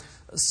restored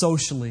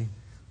socially,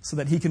 so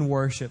that he can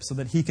worship, so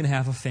that he can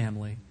have a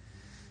family.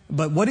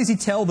 But what does he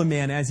tell the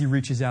man as he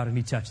reaches out and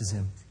he touches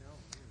him?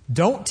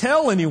 Don't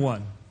tell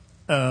anyone.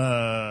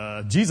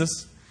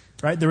 Jesus,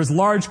 right? There was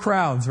large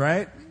crowds,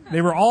 right?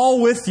 They were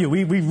all with you.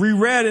 We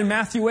reread in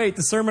Matthew 8,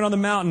 the Sermon on the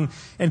Mountain,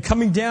 and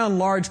coming down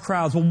large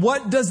crowds. Well,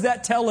 what does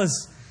that tell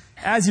us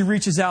as he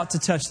reaches out to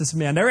touch this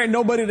man? There ain't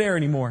nobody there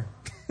anymore.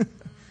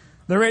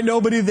 There ain't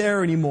nobody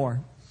there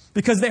anymore.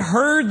 Because they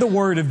heard the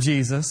word of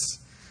Jesus,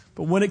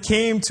 but when it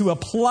came to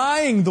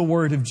applying the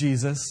word of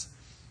Jesus,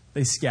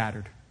 they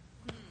scattered.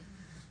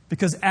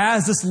 Because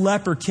as this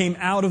leper came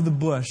out of the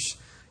bush,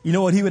 you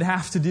know what he would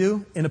have to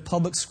do in a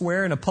public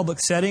square, in a public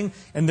setting,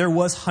 and there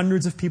was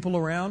hundreds of people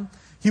around?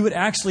 He would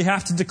actually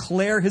have to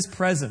declare his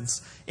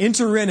presence,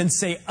 enter in and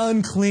say,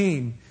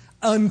 "Unclean,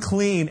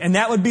 unclean." And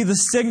that would be the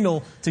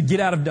signal to get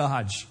out of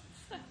Dodge.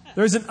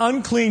 There's an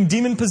unclean,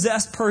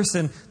 demon-possessed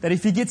person that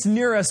if he gets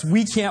near us,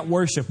 we can't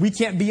worship. We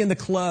can't be in the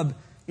club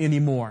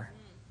anymore.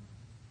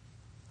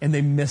 And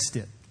they missed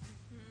it.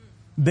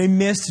 They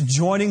missed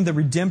joining the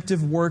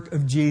redemptive work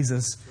of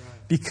Jesus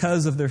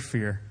because of their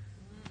fear.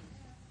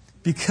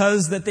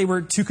 Because that they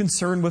were too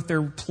concerned with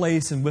their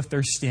place and with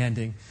their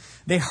standing.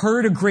 They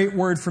heard a great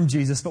word from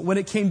Jesus, but when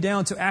it came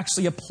down to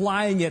actually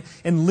applying it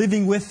and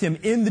living with him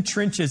in the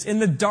trenches, in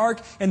the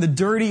dark and the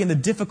dirty and the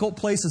difficult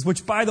places,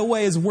 which, by the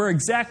way, is where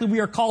exactly we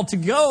are called to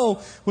go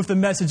with the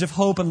message of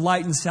hope and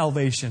light and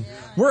salvation.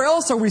 Where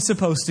else are we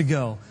supposed to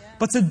go?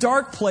 But to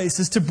dark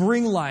places to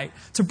bring light,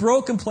 to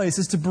broken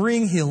places to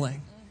bring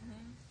healing.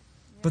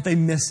 But they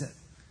miss it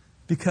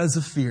because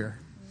of fear,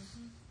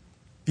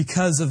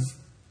 because of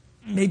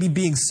maybe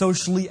being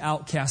socially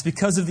outcast,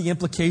 because of the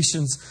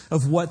implications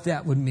of what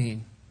that would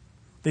mean.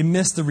 They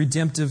miss the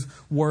redemptive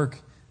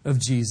work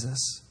of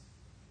Jesus.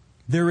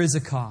 There is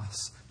a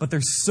cost, but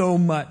there's so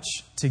much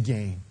to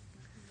gain.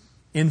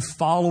 In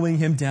following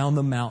him down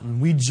the mountain,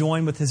 we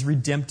join with his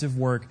redemptive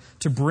work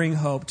to bring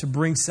hope, to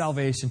bring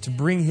salvation, to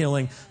bring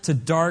healing, to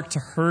dark, to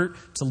hurt,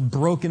 to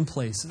broken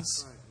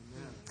places.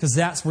 Because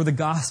that's where the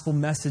gospel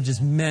message is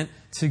meant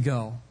to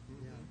go.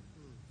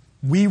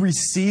 We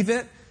receive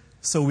it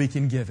so we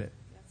can give it.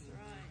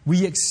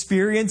 We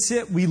experience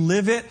it, we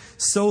live it,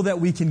 so that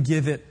we can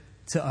give it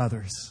to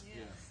others.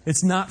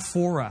 It's not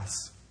for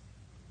us.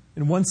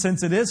 In one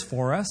sense, it is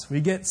for us. We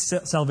get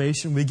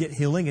salvation, we get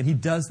healing, and he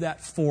does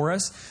that for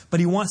us. But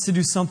he wants to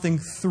do something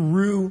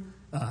through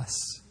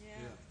us.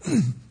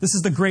 This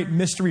is the great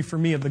mystery for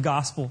me of the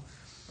gospel.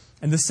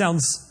 And this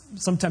sounds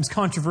sometimes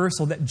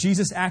controversial, that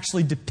Jesus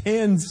actually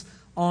depends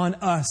on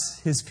us,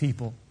 his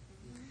people.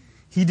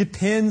 He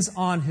depends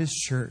on his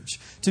church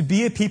to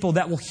be a people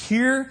that will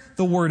hear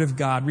the word of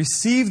God,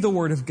 receive the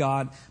word of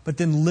God, but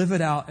then live it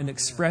out and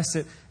express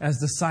it as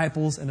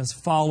disciples and as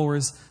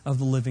followers of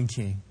the living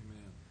King.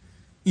 Amen.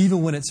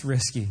 Even when it's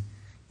risky,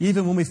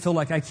 even when we feel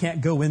like I can't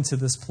go into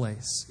this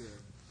place,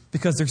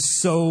 because there's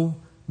so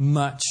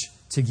much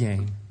to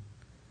gain.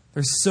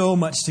 There's so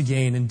much to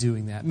gain in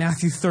doing that.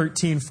 Matthew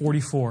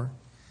 13:44.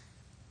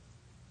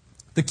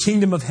 The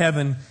kingdom of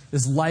heaven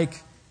is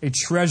like a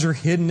treasure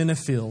hidden in a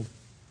field.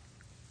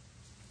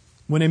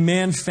 When a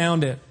man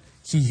found it,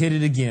 he hid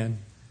it again.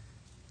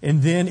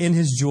 And then in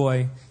his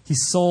joy, he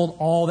sold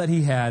all that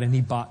he had and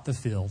he bought the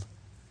field.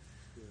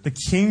 The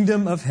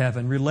kingdom of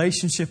heaven,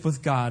 relationship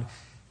with God,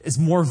 is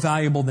more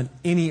valuable than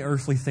any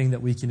earthly thing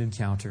that we can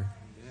encounter.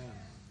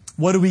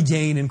 What do we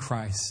gain in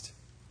Christ?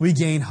 We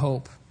gain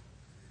hope.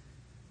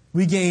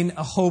 We gain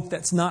a hope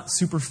that's not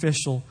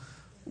superficial.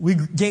 We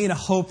gain a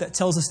hope that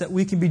tells us that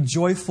we can be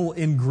joyful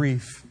in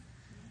grief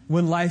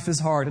when life is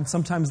hard. And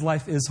sometimes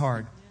life is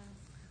hard.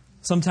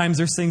 Sometimes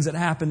there's things that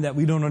happen that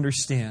we don't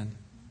understand.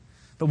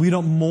 But we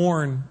don't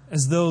mourn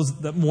as those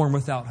that mourn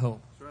without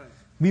hope.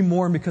 We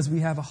mourn because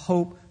we have a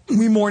hope.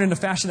 We mourn in a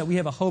fashion that we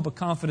have a hope, a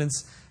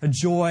confidence, a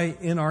joy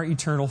in our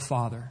eternal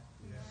Father.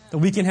 That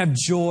we can have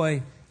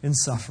joy in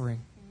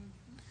suffering.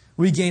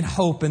 We gain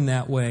hope in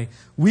that way.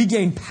 We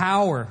gain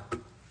power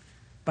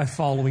by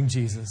following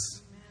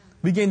Jesus.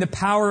 We gain the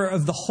power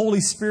of the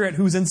Holy Spirit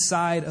who's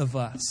inside of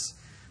us.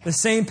 The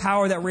same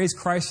power that raised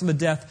Christ from the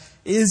death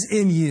is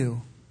in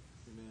you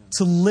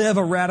to live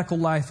a radical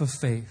life of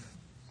faith.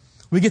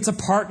 We get to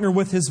partner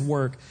with His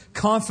work,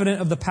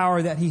 confident of the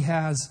power that He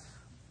has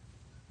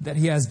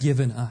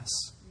given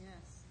us.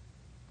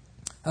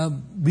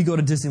 We go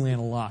to Disneyland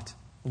a lot.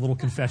 A little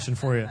confession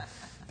for you.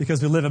 Because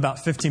we live about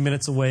 15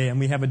 minutes away and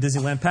we have a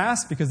Disneyland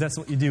pass because that's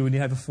what you do when you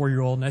have a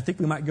 4-year-old. And I think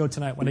we might go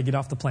tonight when I get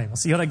off the plane. We'll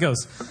see how that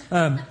goes.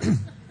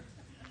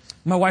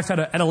 My wife had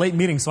a late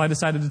meeting, so I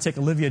decided to take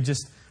Olivia,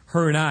 just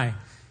her and I.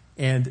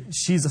 And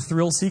she's a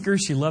thrill seeker.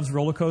 She loves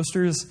roller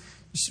coasters.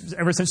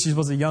 Ever since she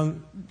was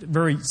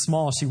very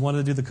small, she wanted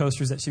to do the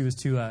coasters that she was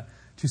too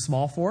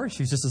small for.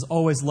 She just has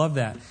always loved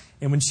that.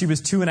 And when she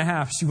was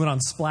 2.5, she went on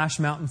Splash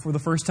Mountain for the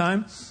first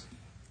time,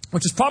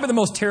 which is probably the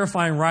most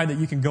terrifying ride that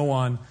you can go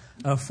on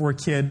for a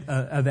kid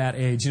of that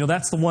age. You know,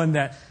 that's the one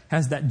that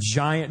has that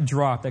giant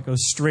drop that goes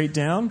straight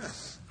down.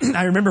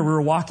 I remember we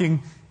were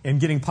walking and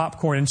getting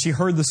popcorn, and she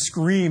heard the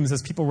screams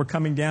as people were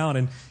coming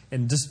down,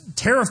 and just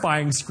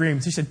terrifying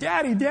screams. She said,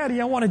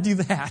 Daddy, I want to do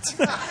that.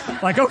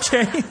 Like,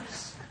 okay,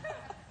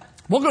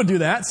 we'll go do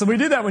that. So we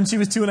did that when she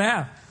was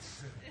 2.5.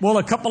 Well,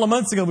 a couple of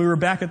months ago, we were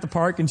back at the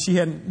park, and she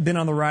hadn't been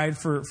on the ride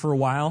for a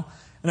while.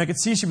 And I could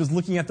see she was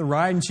looking at the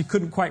ride, and she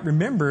couldn't quite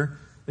remember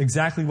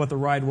exactly what the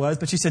ride was.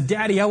 But she said,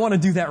 Daddy, I want to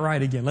do that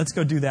ride again. Let's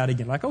go do that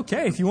again. Like,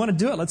 okay, if you want to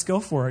do it, let's go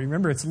for it.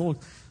 Remember, it's a little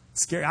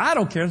scary. I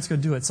don't care. Let's go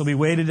do it. So we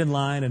waited in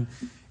line, and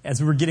as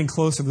we were getting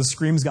closer, the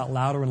screams got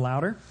louder and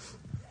louder.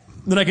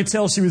 Then I could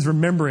tell she was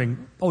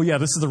remembering, oh, yeah,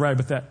 this is the ride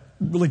with that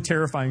really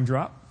terrifying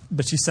drop.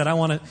 But she said, I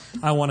want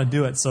to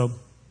do it. So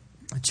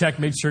I checked,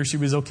 made sure she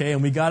was okay,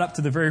 and we got up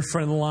to the very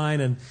front of the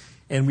line,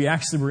 and we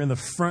actually were in the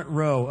front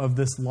row of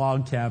this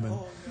log cabin.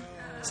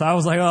 So I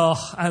was like, oh,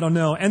 I don't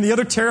know. And the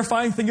other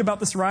terrifying thing about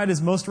this ride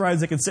is most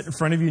rides, they can sit in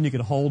front of you and you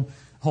can hold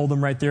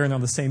them right there and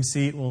on the same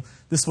seat. Well,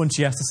 this one,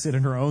 she has to sit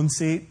in her own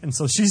seat. And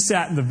so she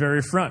sat in the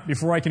very front.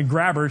 Before I can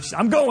grab her,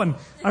 I'm going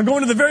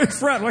to the very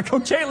front. I'm like,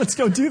 okay, let's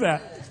go do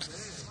that.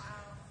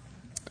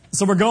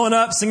 So we're going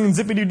up, singing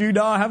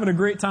Zippity-Doo-Dah, having a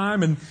great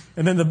time. And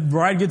then the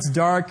ride gets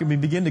dark and we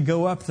begin to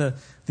go up the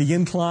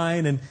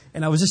incline.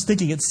 And I was just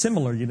thinking it's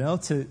similar,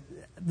 to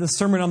the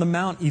Sermon on the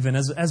Mount, even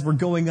as we're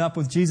going up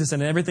with Jesus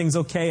and everything's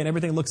okay and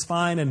everything looks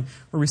fine and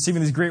we're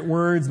receiving these great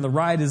words and the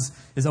ride is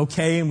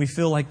okay and we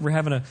feel like we're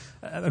having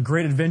a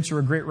great adventure,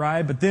 a great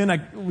ride. But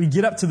then we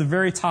get up to the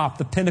very top,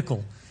 the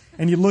pinnacle,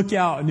 and you look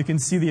out and you can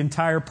see the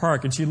entire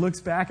park. And she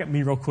looks back at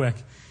me real quick.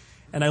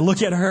 And I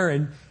look at her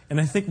and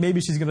I think maybe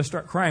she's going to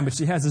start crying, but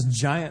she has this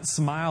giant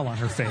smile on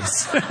her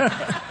face.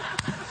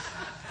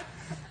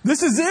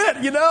 This is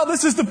it,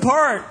 this is the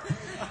part.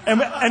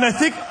 And I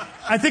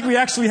think we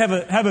actually have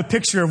a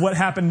picture of what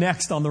happened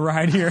next on the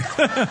ride here.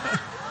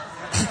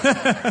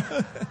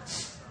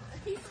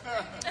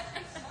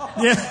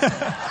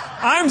 Yeah.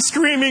 I'm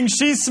screaming,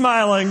 she's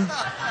smiling.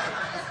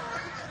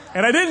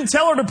 And I didn't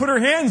tell her to put her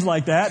hands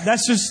like that.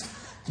 That's just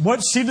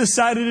what she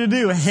decided to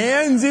do.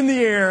 Hands in the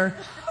air,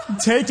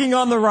 taking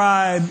on the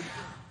ride,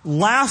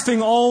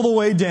 laughing all the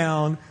way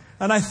down.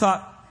 And I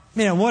thought,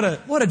 man, what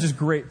a just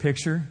great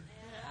picture.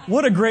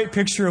 What a great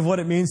picture of what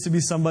it means to be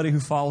somebody who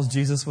follows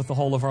Jesus with the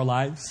whole of our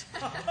lives.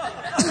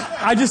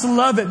 I just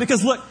love it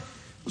because look,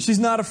 she's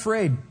not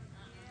afraid.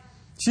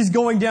 She's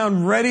going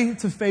down ready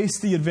to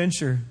face the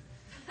adventure.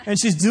 And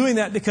she's doing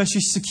that because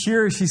she's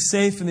secure, she's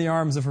safe in the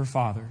arms of her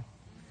Father.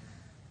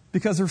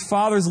 Because her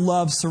Father's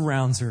love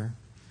surrounds her.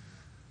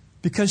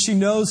 Because she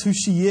knows who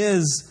she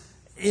is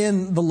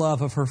in the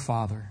love of her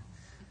Father.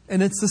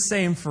 And it's the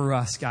same for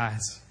us,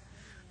 guys.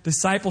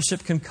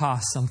 Discipleship can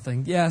cost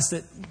something. Yes,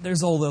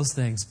 there's all those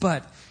things.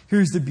 But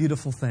here's the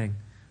beautiful thing.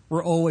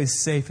 We're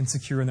always safe and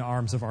secure in the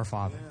arms of our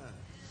Father.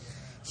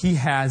 He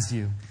has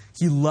you.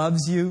 He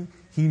loves you.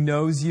 He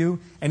knows you.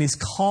 And He's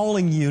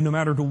calling you, no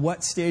matter to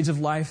what stage of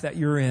life that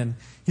you're in,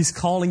 He's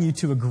calling you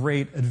to a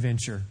great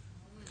adventure.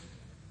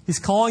 He's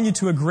calling you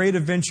to a great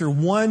adventure,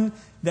 one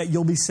that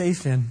you'll be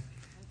safe in.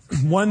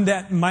 One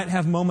that might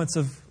have moments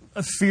of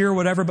fear or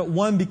whatever, but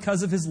one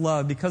because of His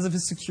love, because of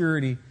His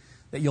security,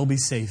 that you'll be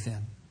safe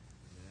in.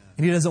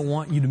 And He doesn't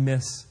want you to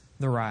miss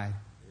the ride.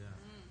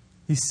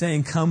 He's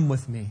saying, come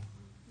with me.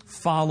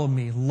 Follow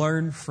me.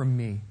 Learn from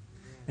me.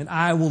 And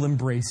I will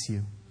embrace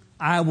you.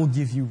 I will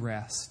give you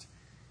rest.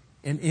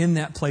 And in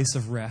that place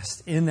of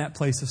rest, in that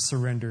place of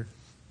surrender,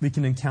 we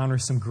can encounter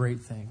some great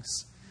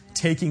things.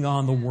 Taking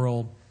on the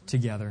world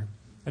together.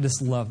 I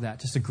just love that.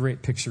 Just a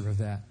great picture of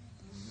that.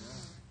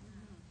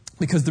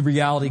 Because the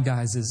reality,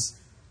 guys,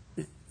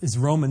 is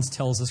Romans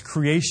tells us,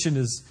 creation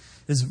is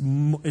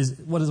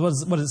what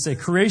does it say?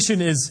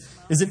 Creation is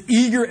an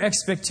eager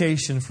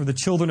expectation for the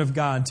children of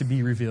God to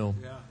be revealed.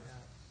 Yeah.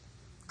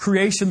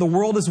 Creation, the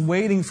world is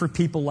waiting for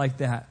people like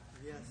that.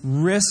 Yes.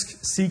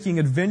 Risk-seeking,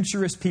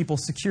 adventurous people,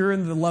 secure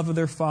in the love of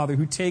their Father,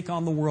 who take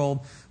on the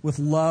world with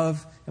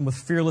love and with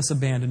fearless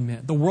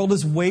abandonment. The world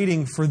is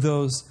waiting for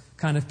those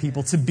kind of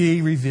people to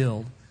be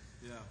revealed.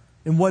 Yeah.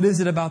 And what is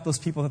it about those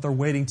people that they're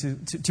waiting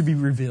to be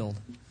revealed?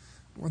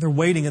 Or they're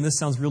waiting, and this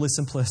sounds really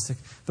simplistic,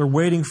 they're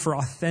waiting for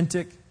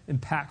authentic,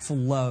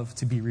 impactful love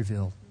to be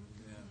revealed.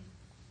 Yeah.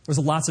 There's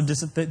lots of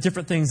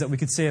different things that we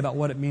could say about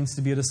what it means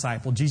to be a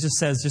disciple. Jesus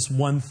says just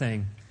one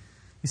thing.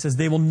 He says,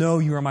 they will know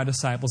you are my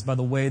disciples by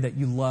the way that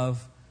you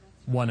love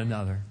one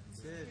another.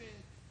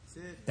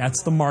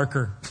 That's the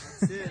marker.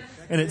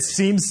 And it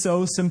seems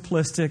so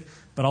simplistic,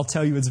 but I'll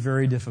tell you it's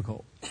very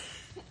difficult.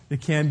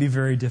 It can be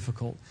very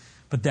difficult.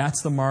 But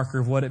that's the marker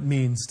of what it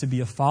means to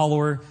be a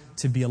follower,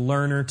 to be a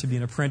learner, to be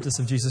an apprentice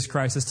of Jesus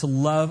Christ, is to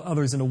love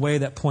others in a way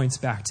that points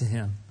back to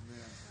Him.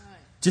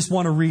 Just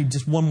want to read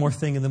just one more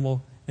thing, and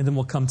then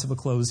we'll come to a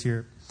close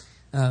here.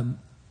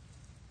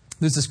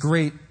 There's this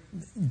great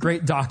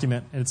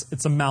document, and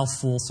it's a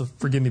mouthful, so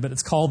forgive me, but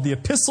it's called the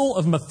Epistle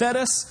of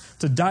Methodius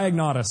to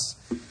Diognetus.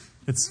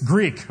 It's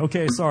Greek.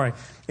 Okay, sorry.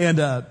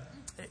 And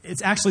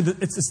it's actually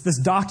it's this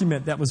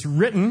document that was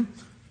written.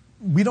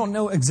 We don't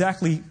know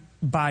exactly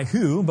by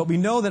who, but we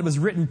know that it was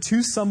written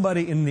to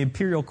somebody in the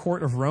imperial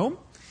court of Rome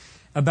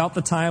about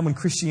the time when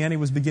Christianity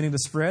was beginning to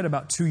spread,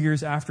 about 2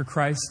 years after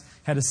Christ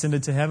had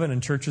ascended to heaven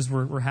and churches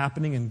were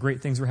happening and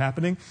great things were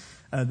happening.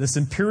 This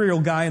imperial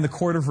guy in the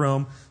court of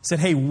Rome said,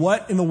 hey,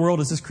 what in the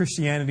world is this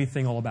Christianity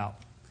thing all about?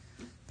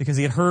 Because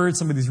he had heard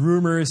some of these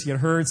rumors, he had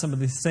heard some of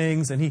these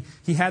things, and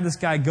he had this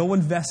guy go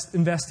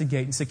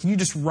investigate and say, can you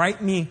just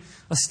write me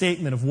a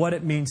statement of what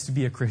it means to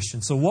be a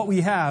Christian? So what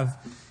we have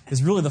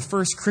is really the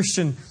first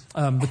Christian,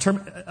 the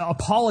term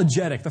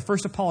apologetic, the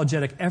first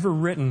apologetic ever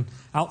written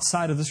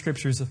outside of the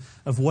Scriptures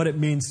of what it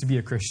means to be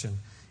a Christian.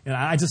 And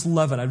I just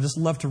love it. I just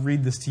love to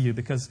read this to you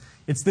because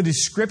it's the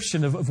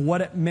description of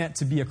what it meant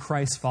to be a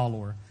Christ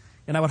follower.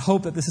 And I would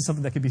hope that this is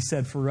something that could be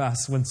said for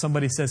us when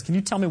somebody says, can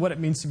you tell me what it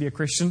means to be a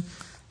Christian?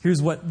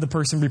 Here's what the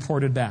person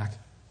reported back.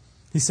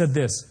 He said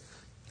this: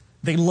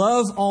 they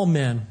love all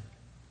men.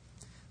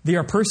 They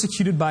are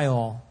persecuted by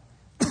all.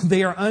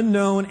 They are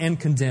unknown and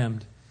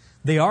condemned.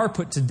 They are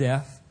put to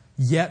death,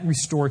 yet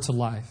restored to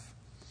life.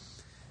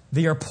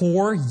 They are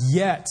poor,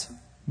 yet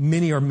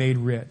many are made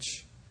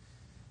rich.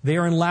 They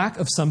are in lack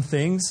of some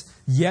things,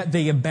 yet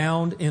they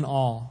abound in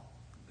all.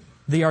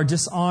 They are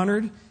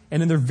dishonored,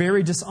 and in their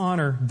very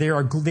dishonor, they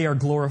are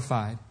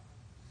glorified.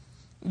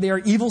 They are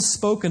evil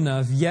spoken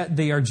of, yet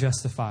they are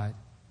justified.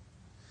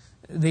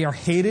 They are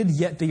hated,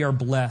 yet they are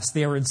blessed.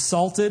 They are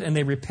insulted, and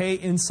they repay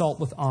insult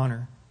with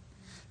honor.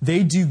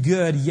 They do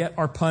good, yet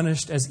are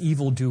punished as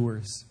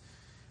evildoers.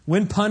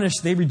 When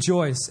punished, they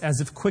rejoice as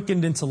if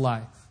quickened into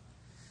life.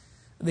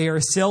 They are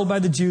assailed by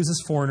the Jews as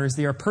foreigners.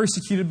 They are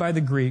persecuted by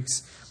the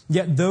Greeks.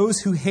 Yet those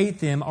who hate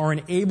them are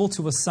unable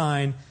to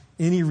assign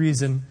any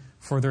reason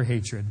for their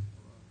hatred.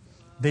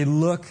 They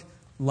look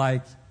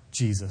like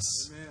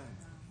Jesus.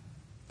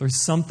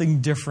 There's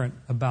something different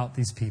about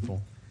these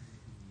people.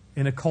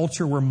 In a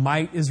culture where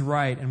might is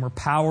right and where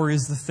power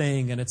is the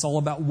thing and it's all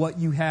about what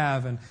you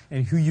have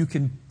and who you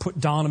can put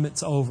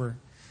dominance over,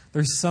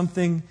 there's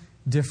something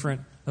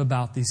different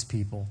about these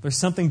people. There's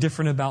something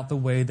different about the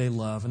way they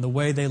love, and the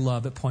way they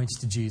love, it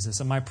points to Jesus.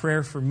 And my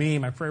prayer for me,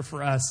 my prayer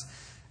for us,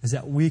 is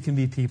that we can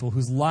be people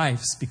whose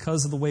lives,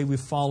 because of the way we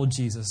follow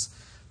Jesus,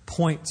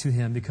 point to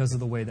Him because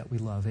of the way that we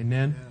love.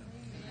 Amen?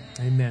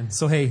 Amen.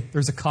 So hey,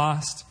 there's a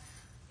cost.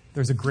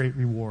 There's a great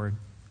reward.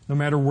 No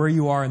matter where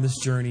you are in this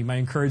journey, my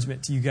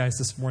encouragement to you guys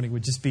this morning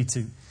would just be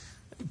to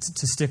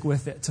stick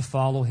with it, to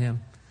follow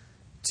Him,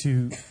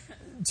 to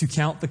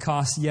count the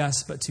cost,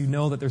 yes, but to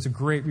know that there's a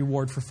great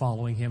reward for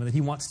following Him and that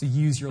He wants to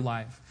use your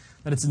life,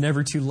 that it's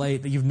never too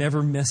late, that you've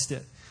never missed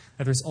it,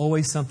 that there's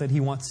always something He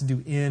wants to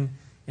do in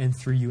and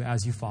through you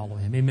as you follow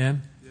Him.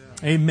 Amen?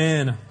 Yeah.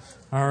 Amen.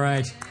 All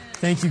right.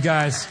 Thank you,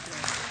 guys.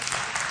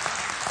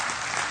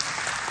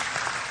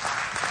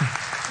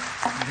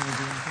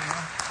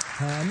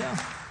 No.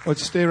 Well,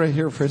 stay right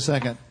here for a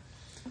second.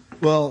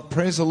 Well,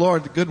 praise the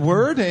Lord. Good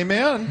word.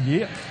 Amen.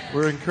 Yeah.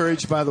 We're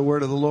encouraged by the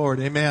word of the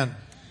Lord. Amen.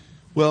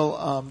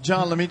 Well,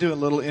 John, let me do a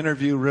little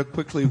interview real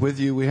quickly with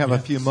you. We have a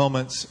few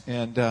moments,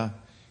 and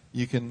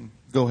you can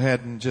go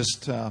ahead and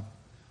just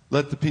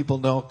let the people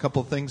know a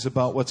couple things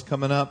about what's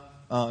coming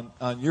up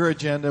on your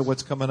agenda,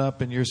 what's coming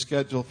up in your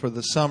schedule for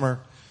the summer.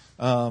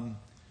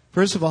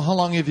 First of all, how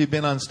long have you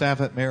been on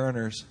staff at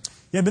Mariners?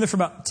 Yeah, I've been there for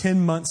about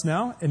 10 months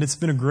now, and it's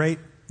been a great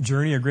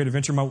journey, a great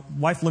adventure. My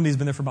wife, Lindy's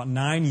been there for about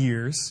 9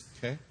 years,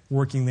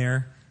 working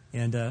there.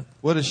 And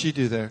what does she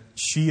do there?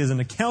 She is an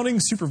accounting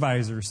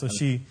supervisor, so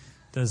she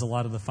does a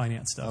lot of the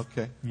finance stuff.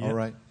 Okay, all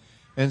right.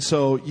 And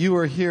so you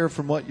were here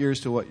from what years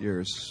to what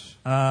years?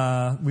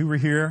 We were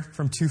here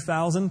from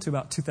 2000 to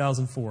about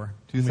 2004.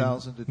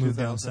 2000 to 2004. Moved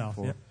down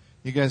south, yep.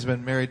 You guys have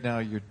been married now,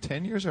 you're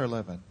 10 years or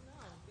 11?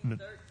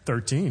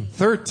 13.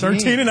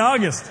 13 in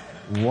August.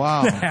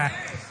 Wow.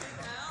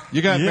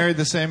 You got married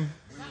the same?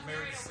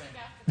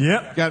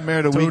 Yep. Got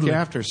married a week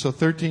after. So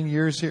 13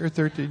 years here,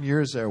 13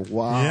 years there.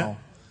 Wow. Yep.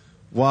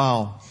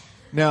 Wow.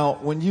 Now,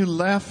 when you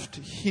left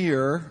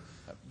here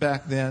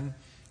back then,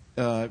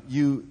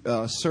 you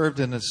served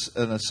as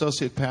an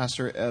associate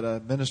pastor at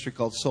a ministry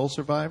called Soul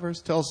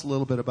Survivors. Tell us a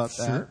little bit about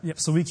that. Sure. Yep.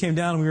 So we came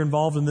down and we were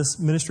involved in this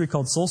ministry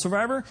called Soul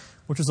Survivor,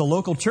 which was a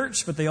local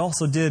church, but they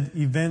also did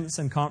events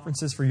and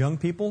conferences for young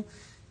people.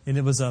 And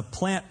it was a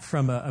plant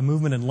from a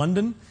movement in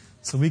London.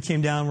 So we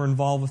came down, were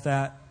involved with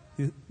that.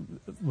 It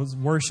was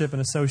worship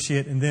and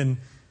associate, and then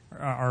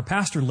our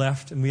pastor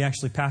left, and we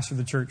actually pastored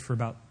the church for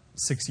about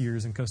 6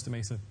 years in Costa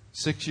Mesa.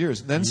 6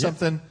 years. Then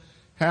something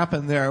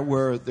happened there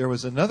where there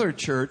was another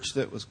church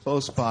that was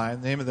close by.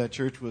 The name of that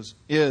church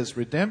is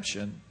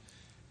Redemption.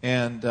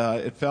 And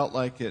it felt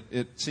like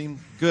it seemed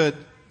good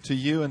to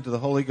you and to the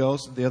Holy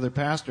Ghost and the other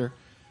pastor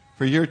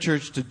for your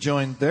church to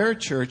join their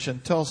church.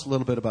 And tell us a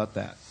little bit about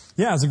that.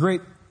 Yeah, it was a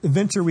great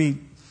adventure. We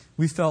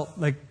felt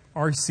like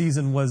our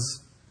season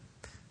was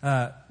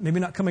maybe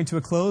not coming to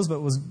a close, but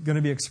was going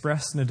to be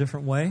expressed in a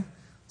different way.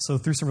 So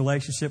through some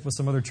relationship with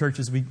some other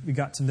churches, we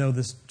got to know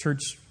this church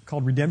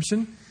called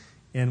Redemption.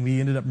 And we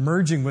ended up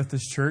merging with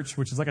this church,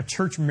 which is like a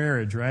church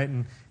marriage, right?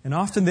 And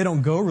often they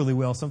don't go really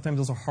well. Sometimes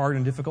those are hard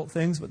and difficult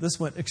things, but this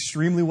went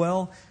extremely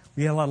well.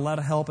 We had a lot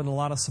of help and a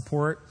lot of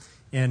support.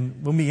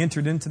 And when we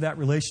entered into that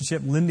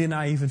relationship, Lindy and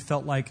I even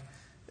felt like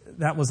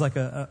that was like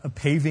a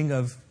paving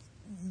of,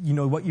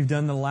 what you've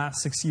done in the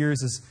last 6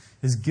 years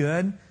is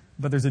good,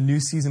 but there's a new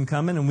season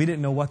coming, and we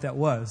didn't know what that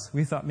was.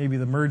 We thought maybe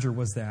the merger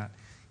was that.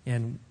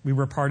 And we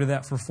were a part of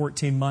that for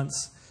 14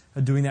 months.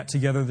 Doing that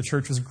together. The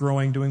church was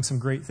growing, doing some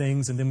great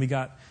things, and then we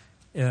got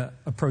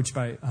approached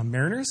by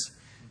Mariners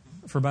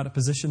for about a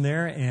position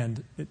there,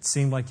 and it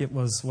seemed like it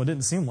was, well, it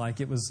didn't seem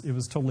like it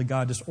was totally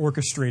God just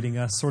orchestrating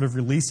us, sort of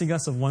releasing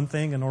us of one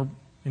thing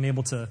and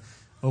able to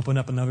open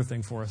up another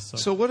thing for us.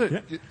 So what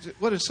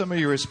are some of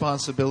your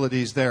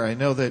responsibilities there? I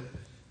know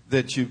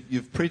that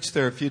you've preached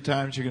there a few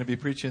times. You're going to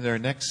be preaching there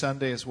next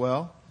Sunday as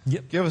well.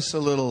 Yep. Give us a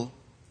little,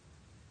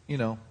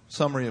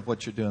 summary of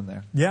what you're doing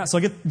there. Yeah, so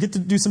I get to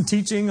do some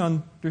teaching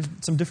on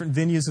some different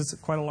venues. It's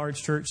quite a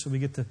large church, so we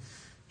get to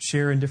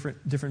share in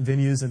different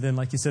venues. And then,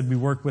 like you said, we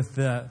work with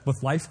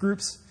life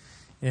groups.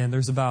 And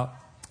there's about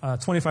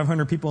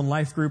 2,500 people in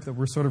life group that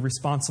we're sort of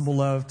responsible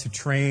of to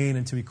train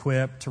and to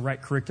equip, to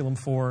write curriculum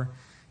for.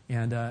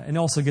 And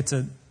also get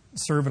to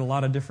serve in a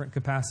lot of different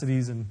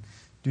capacities and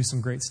do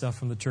some great stuff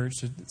from the church.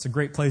 It's a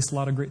great place, a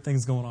lot of great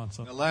things going on.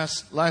 So now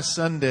last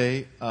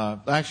Sunday,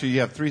 actually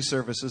you have 3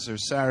 services.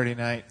 There's Saturday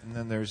night, and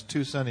then there's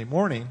 2 Sunday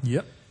morning.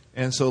 Yep.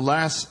 And so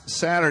last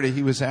Saturday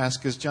he was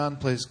asked, because John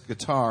plays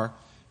guitar,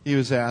 he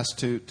was asked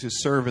to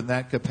serve in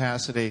that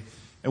capacity.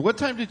 And what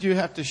time did you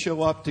have to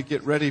show up to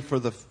get ready for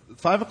the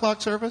 5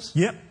 o'clock service?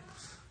 Yep.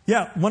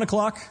 Yeah, 1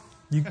 o'clock.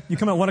 You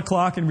come at 1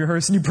 o'clock and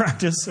rehearse and you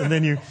practice, and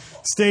then you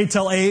stay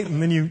till 8,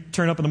 and then you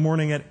turn up in the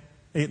morning at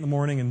 8 in the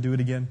morning and do it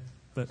again.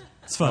 But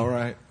it's fun. All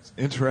right.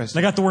 Interesting.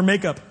 And I got to wear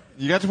makeup.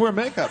 You got to wear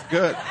makeup.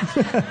 Good.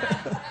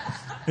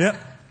 Yep.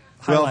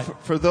 Well,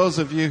 for those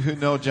of you who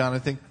know John, I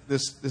think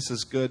this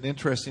is good and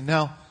interesting.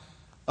 Now,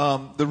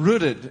 the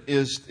Rooted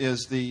is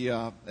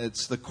the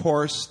it's the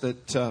course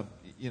that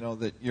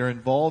that you're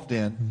involved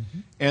in, mm-hmm.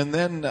 And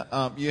then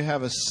you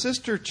have a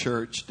sister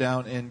church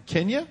down in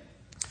Kenya.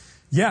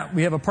 Yeah,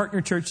 we have a partner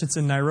church that's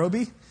in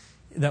Nairobi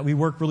that we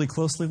work really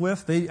closely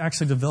with. They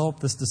actually developed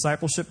this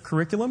discipleship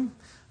curriculum.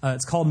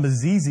 It's called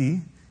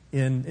Mzizi.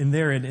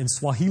 In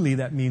Swahili,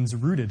 that means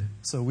rooted.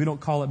 So we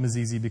don't call it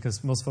Mzizi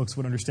because most folks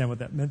would understand what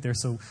that meant there.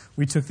 So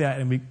we took that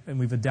and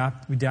we've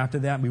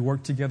adapted that, and we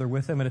worked together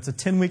with them. And it's a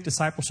 10-week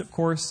discipleship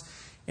course,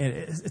 and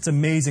it's an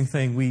amazing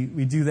thing.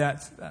 We do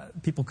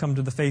that. People come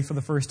to the faith for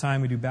the first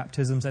time. We do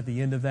baptisms at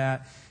the end of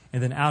that,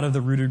 and then out of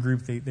the rooted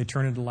group, they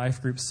turn into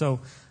life groups. So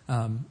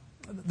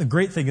the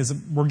great thing is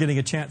we're getting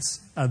a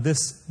chance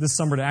this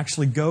summer to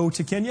actually go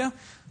to Kenya.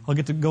 I'll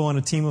get to go on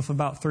a team of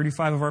about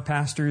 35 of our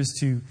pastors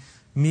to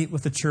meet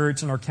with the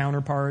church and our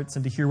counterparts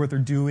and to hear what they're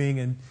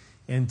doing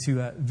and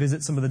to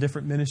visit some of the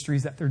different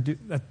ministries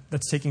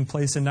that's taking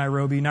place in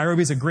Nairobi.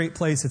 Nairobi is a great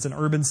place. It's an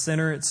urban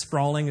center. It's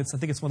sprawling. I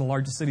think it's one of the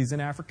largest cities in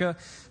Africa.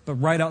 But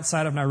right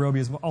outside of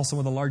Nairobi is also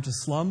one of the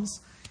largest slums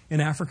in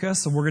Africa.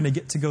 So we're going to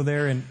get to go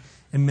there and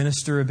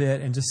minister a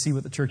bit and just see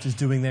what the church is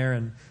doing there.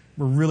 And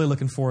we're really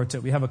looking forward to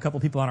it. We have a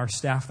couple people on our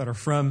staff that are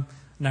from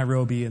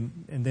Nairobi, and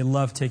they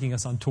love taking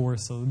us on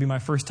tours. So it'll be my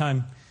first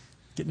time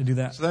getting to do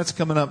that. So that's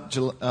coming up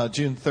June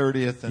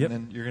 30th, and Yep.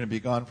 then you're going to be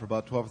gone for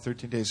about 12 or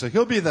 13 days. So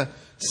he'll be the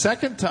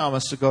second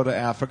Thomas to go to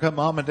Africa.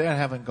 Mom and Dad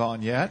haven't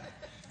gone yet.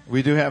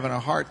 We do have in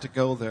our heart to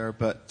go there,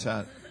 but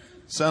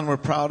son, we're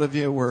proud of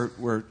you.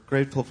 We're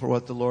grateful for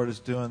what the Lord is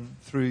doing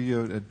through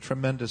you. A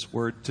tremendous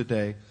word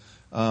today.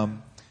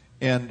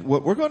 And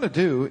what we're going to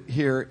do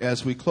here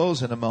as we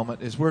close in a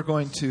moment is we're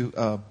going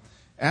to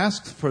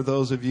ask for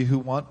those of you who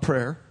want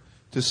prayer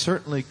to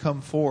certainly come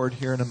forward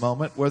here in a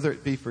moment, whether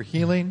it be for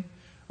healing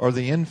or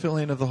the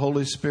infilling of the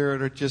Holy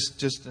Spirit, or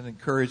just an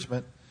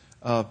encouragement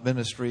of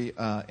ministry.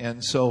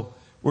 And so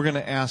we're going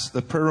to ask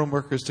the prayer room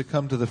workers to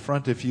come to the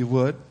front if you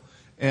would.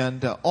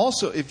 And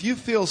also, if you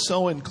feel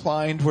so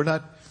inclined, we're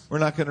not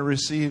going to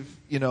receive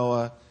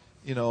a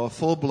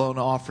full blown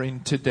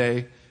offering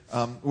today.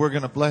 We're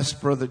going to bless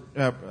Brother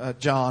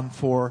John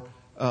for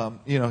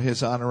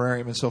his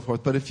honorarium and so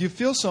forth. But if you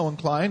feel so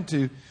inclined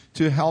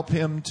to help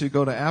him to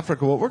go to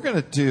Africa, what we're going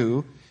to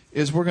do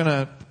is we're going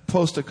to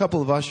post a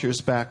couple of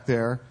ushers back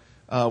there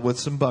with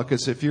some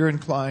buckets. If you're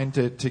inclined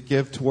to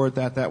give toward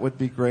that, that would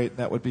be great.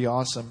 That would be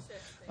awesome.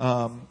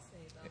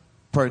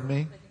 Pardon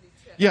me?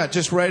 Yeah,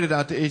 just write it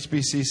out to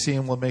HBCC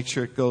and we'll make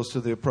sure it goes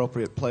to the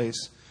appropriate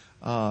place.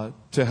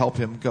 to help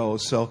him go.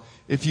 So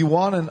if you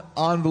want an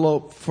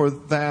envelope for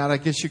that, I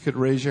guess you could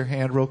raise your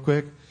hand real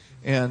quick.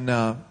 And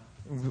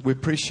we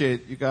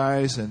appreciate you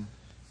guys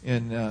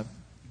and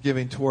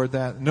giving toward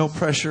that. No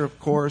pressure, of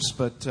course,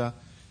 but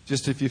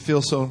just if you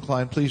feel so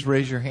inclined, please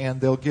raise your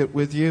hand. They'll get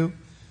with you.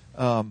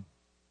 And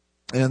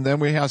then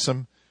we have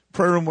some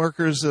prayer room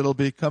workers that'll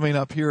be coming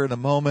up here in a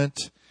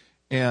moment.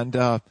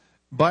 And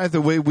by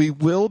the way, we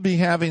will be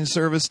having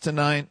service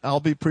tonight. I'll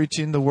be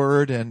preaching the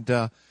word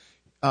and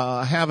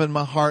having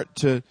my heart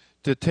to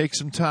take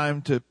some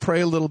time to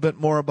pray a little bit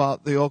more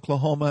about the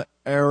Oklahoma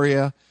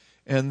area.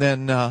 And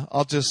then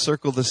I'll just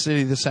circle the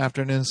city this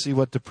afternoon and see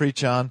what to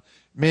preach on.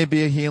 May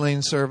be a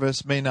healing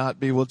service, may not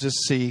be. We'll just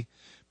see.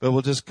 But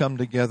we'll just come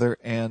together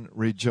and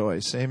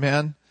rejoice.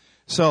 Amen.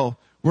 So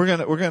we're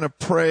gonna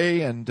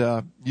pray, and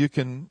you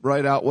can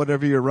write out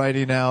whatever you're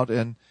writing out.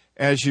 And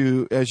as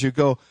you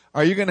go,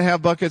 are you going to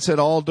have buckets at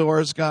all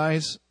doors,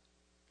 guys?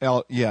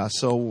 Yeah.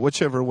 So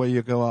whichever way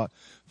you go out.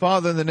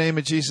 Father, in the name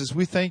of Jesus,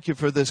 we thank you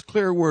for this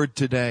clear word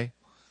today.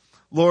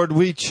 Lord,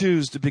 we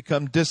choose to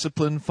become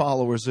disciplined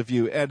followers of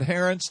you,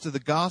 adherents to the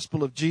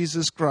gospel of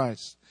Jesus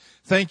Christ.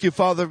 Thank you,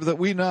 Father, that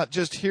we not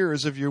just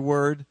hearers of your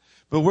word,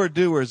 but we're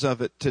doers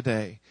of it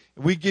today.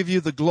 We give you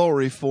the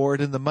glory for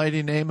it in the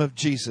mighty name of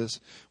Jesus.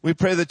 We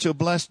pray that you'll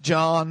bless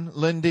John,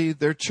 Lindy,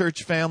 their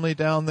church family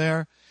down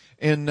there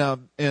in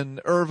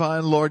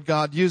Irvine, Lord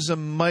God. Use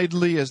them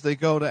mightily as they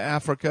go to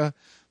Africa.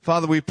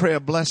 Father, we pray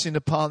a blessing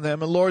upon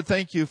them. And Lord,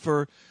 thank you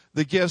for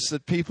the gifts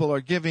that people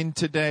are giving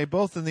today,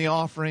 both in the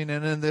offering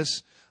and in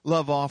this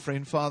love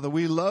offering. Father,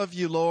 we love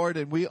you, Lord,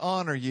 and we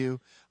honor you.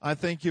 I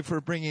thank you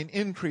for bringing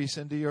increase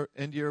into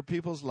your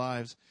people's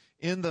lives.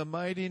 In the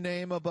mighty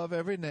name above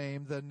every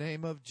name, the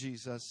name of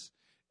Jesus.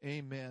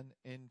 Amen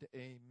and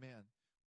amen.